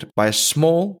recorded by a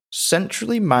small,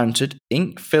 centrally mounted,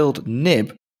 ink-filled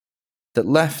nib that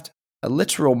left a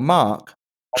literal mark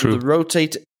on the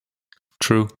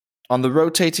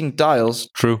rotating dials.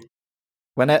 True.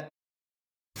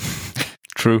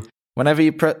 Whenever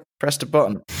you pressed a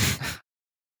button.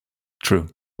 True.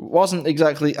 Wasn't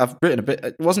exactly, I've written a bit,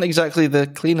 it wasn't exactly the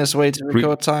cleanest way to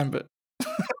record time, but...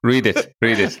 Read it.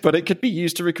 But it could be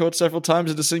used to record several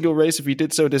times in a single race if you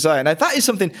did so desire. Now, that is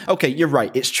something, okay, you're right,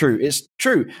 it's true.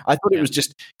 I thought it was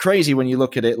just crazy when you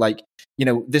look at it, like,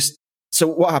 this. So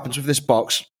what happens with this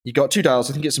box? You got 2 dials,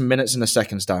 I think it's a minutes and a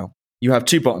seconds dial. You have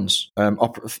 2 buttons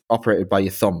operated by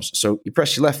your thumbs. So you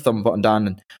press your left thumb button down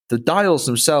and the dials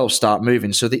themselves start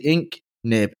moving. So the ink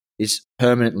nib is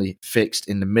permanently fixed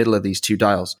in the middle of these 2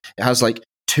 dials. It has like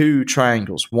 2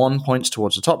 triangles. One points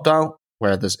towards the top dial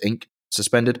where there's ink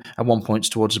suspended, and one points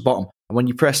towards the bottom. And when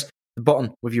you press the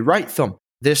button with your right thumb,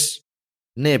 this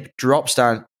nib drops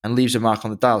down and leaves a mark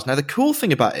on the dials. Now, the cool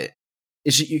thing about it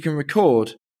is that you can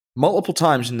record multiple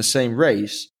times in the same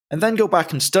race and then go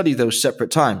back and study those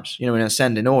separate times, in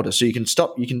ascending order. So you can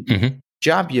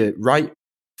jab your right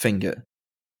finger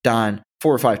down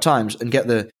 4 or 5 times and get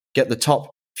the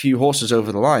top few horses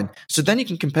over the line. So then you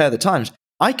can compare the times.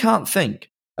 I can't think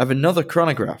of another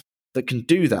chronograph that can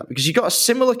do that, because you got a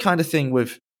similar kind of thing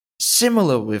with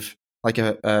like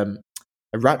a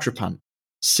Rattrapant.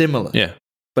 Similar. Yeah.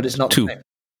 But it's not 2. the same.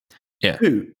 Yeah.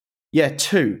 2. Yeah,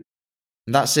 2.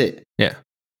 And that's it. Yeah.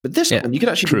 But this one, you could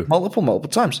actually do multiple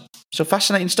times. So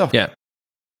fascinating stuff. Yeah.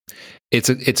 It's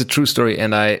a true story,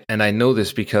 and I know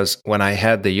this because when I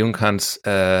had the Junghans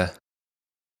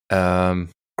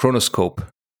chronoscope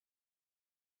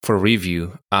for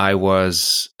review, I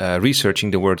was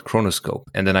researching the word chronoscope,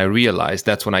 and then I realized,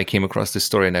 that's when I came across this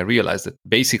story, and I realized that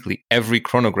basically every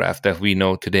chronograph that we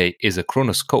know today is a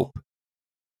chronoscope,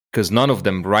 because none of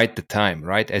them write the time,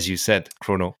 right? As you said,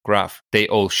 chronograph, they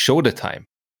all show the time.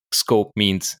 Scope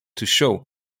means to show.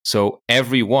 So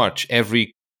every watch,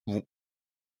 every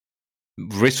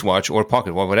wristwatch or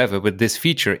pocket watch, whatever, with this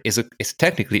feature is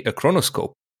technically a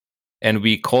chronoscope, and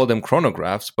we call them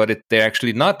chronographs, but they're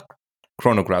actually not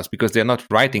chronographs because they're not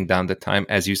writing down the time,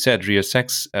 as you said.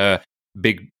 Roussec's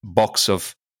big box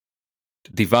of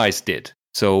device did.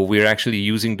 So we're actually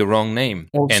using the wrong name.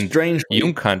 Well, and strangely,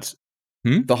 Junghans,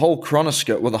 the whole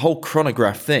chronoscope, the whole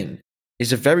chronograph thing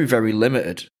is a very, very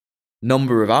limited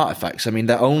number of artifacts. I mean,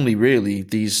 they're only really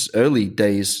these early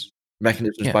days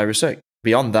mechanisms by Roussec.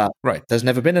 Beyond that, right, there's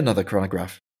never been another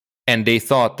chronograph. And they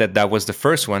thought that was the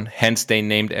first one, hence they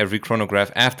named every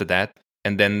chronograph after that.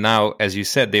 And then now, as you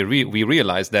said, we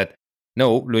realized that,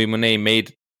 no, Louis Monet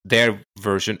made their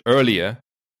version earlier,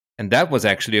 and that was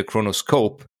actually a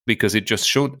chronoscope, because it just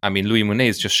showed, Louis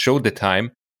Monet just showed the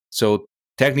time. So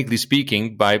technically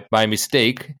speaking, by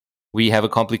mistake, we have a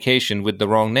complication with the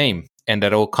wrong name. And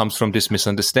that all comes from this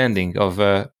misunderstanding of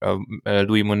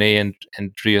Louis Monet and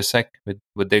Roussec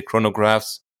with their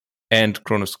chronographs and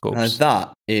chronoscopes. Now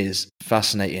that is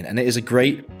fascinating, and it is a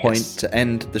great point to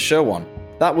end the show on.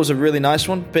 That was a really nice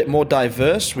one, a bit more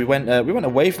diverse. We went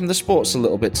away from the sports a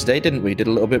little bit today, didn't we? Did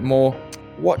a little bit more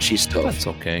watchy stuff. That's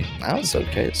okay. That's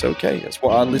okay. It's okay. That's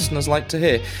what our listeners like to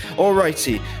hear.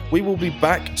 Alrighty, we will be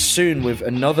back soon with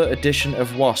another edition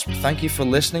of WASP. Thank you for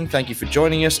listening. Thank you for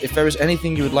joining us. If there is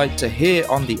anything you would like to hear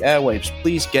on the airwaves,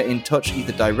 please get in touch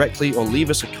either directly or leave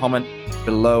us a comment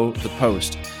below the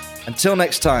post. Until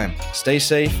next time, stay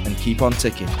safe and keep on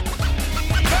ticking.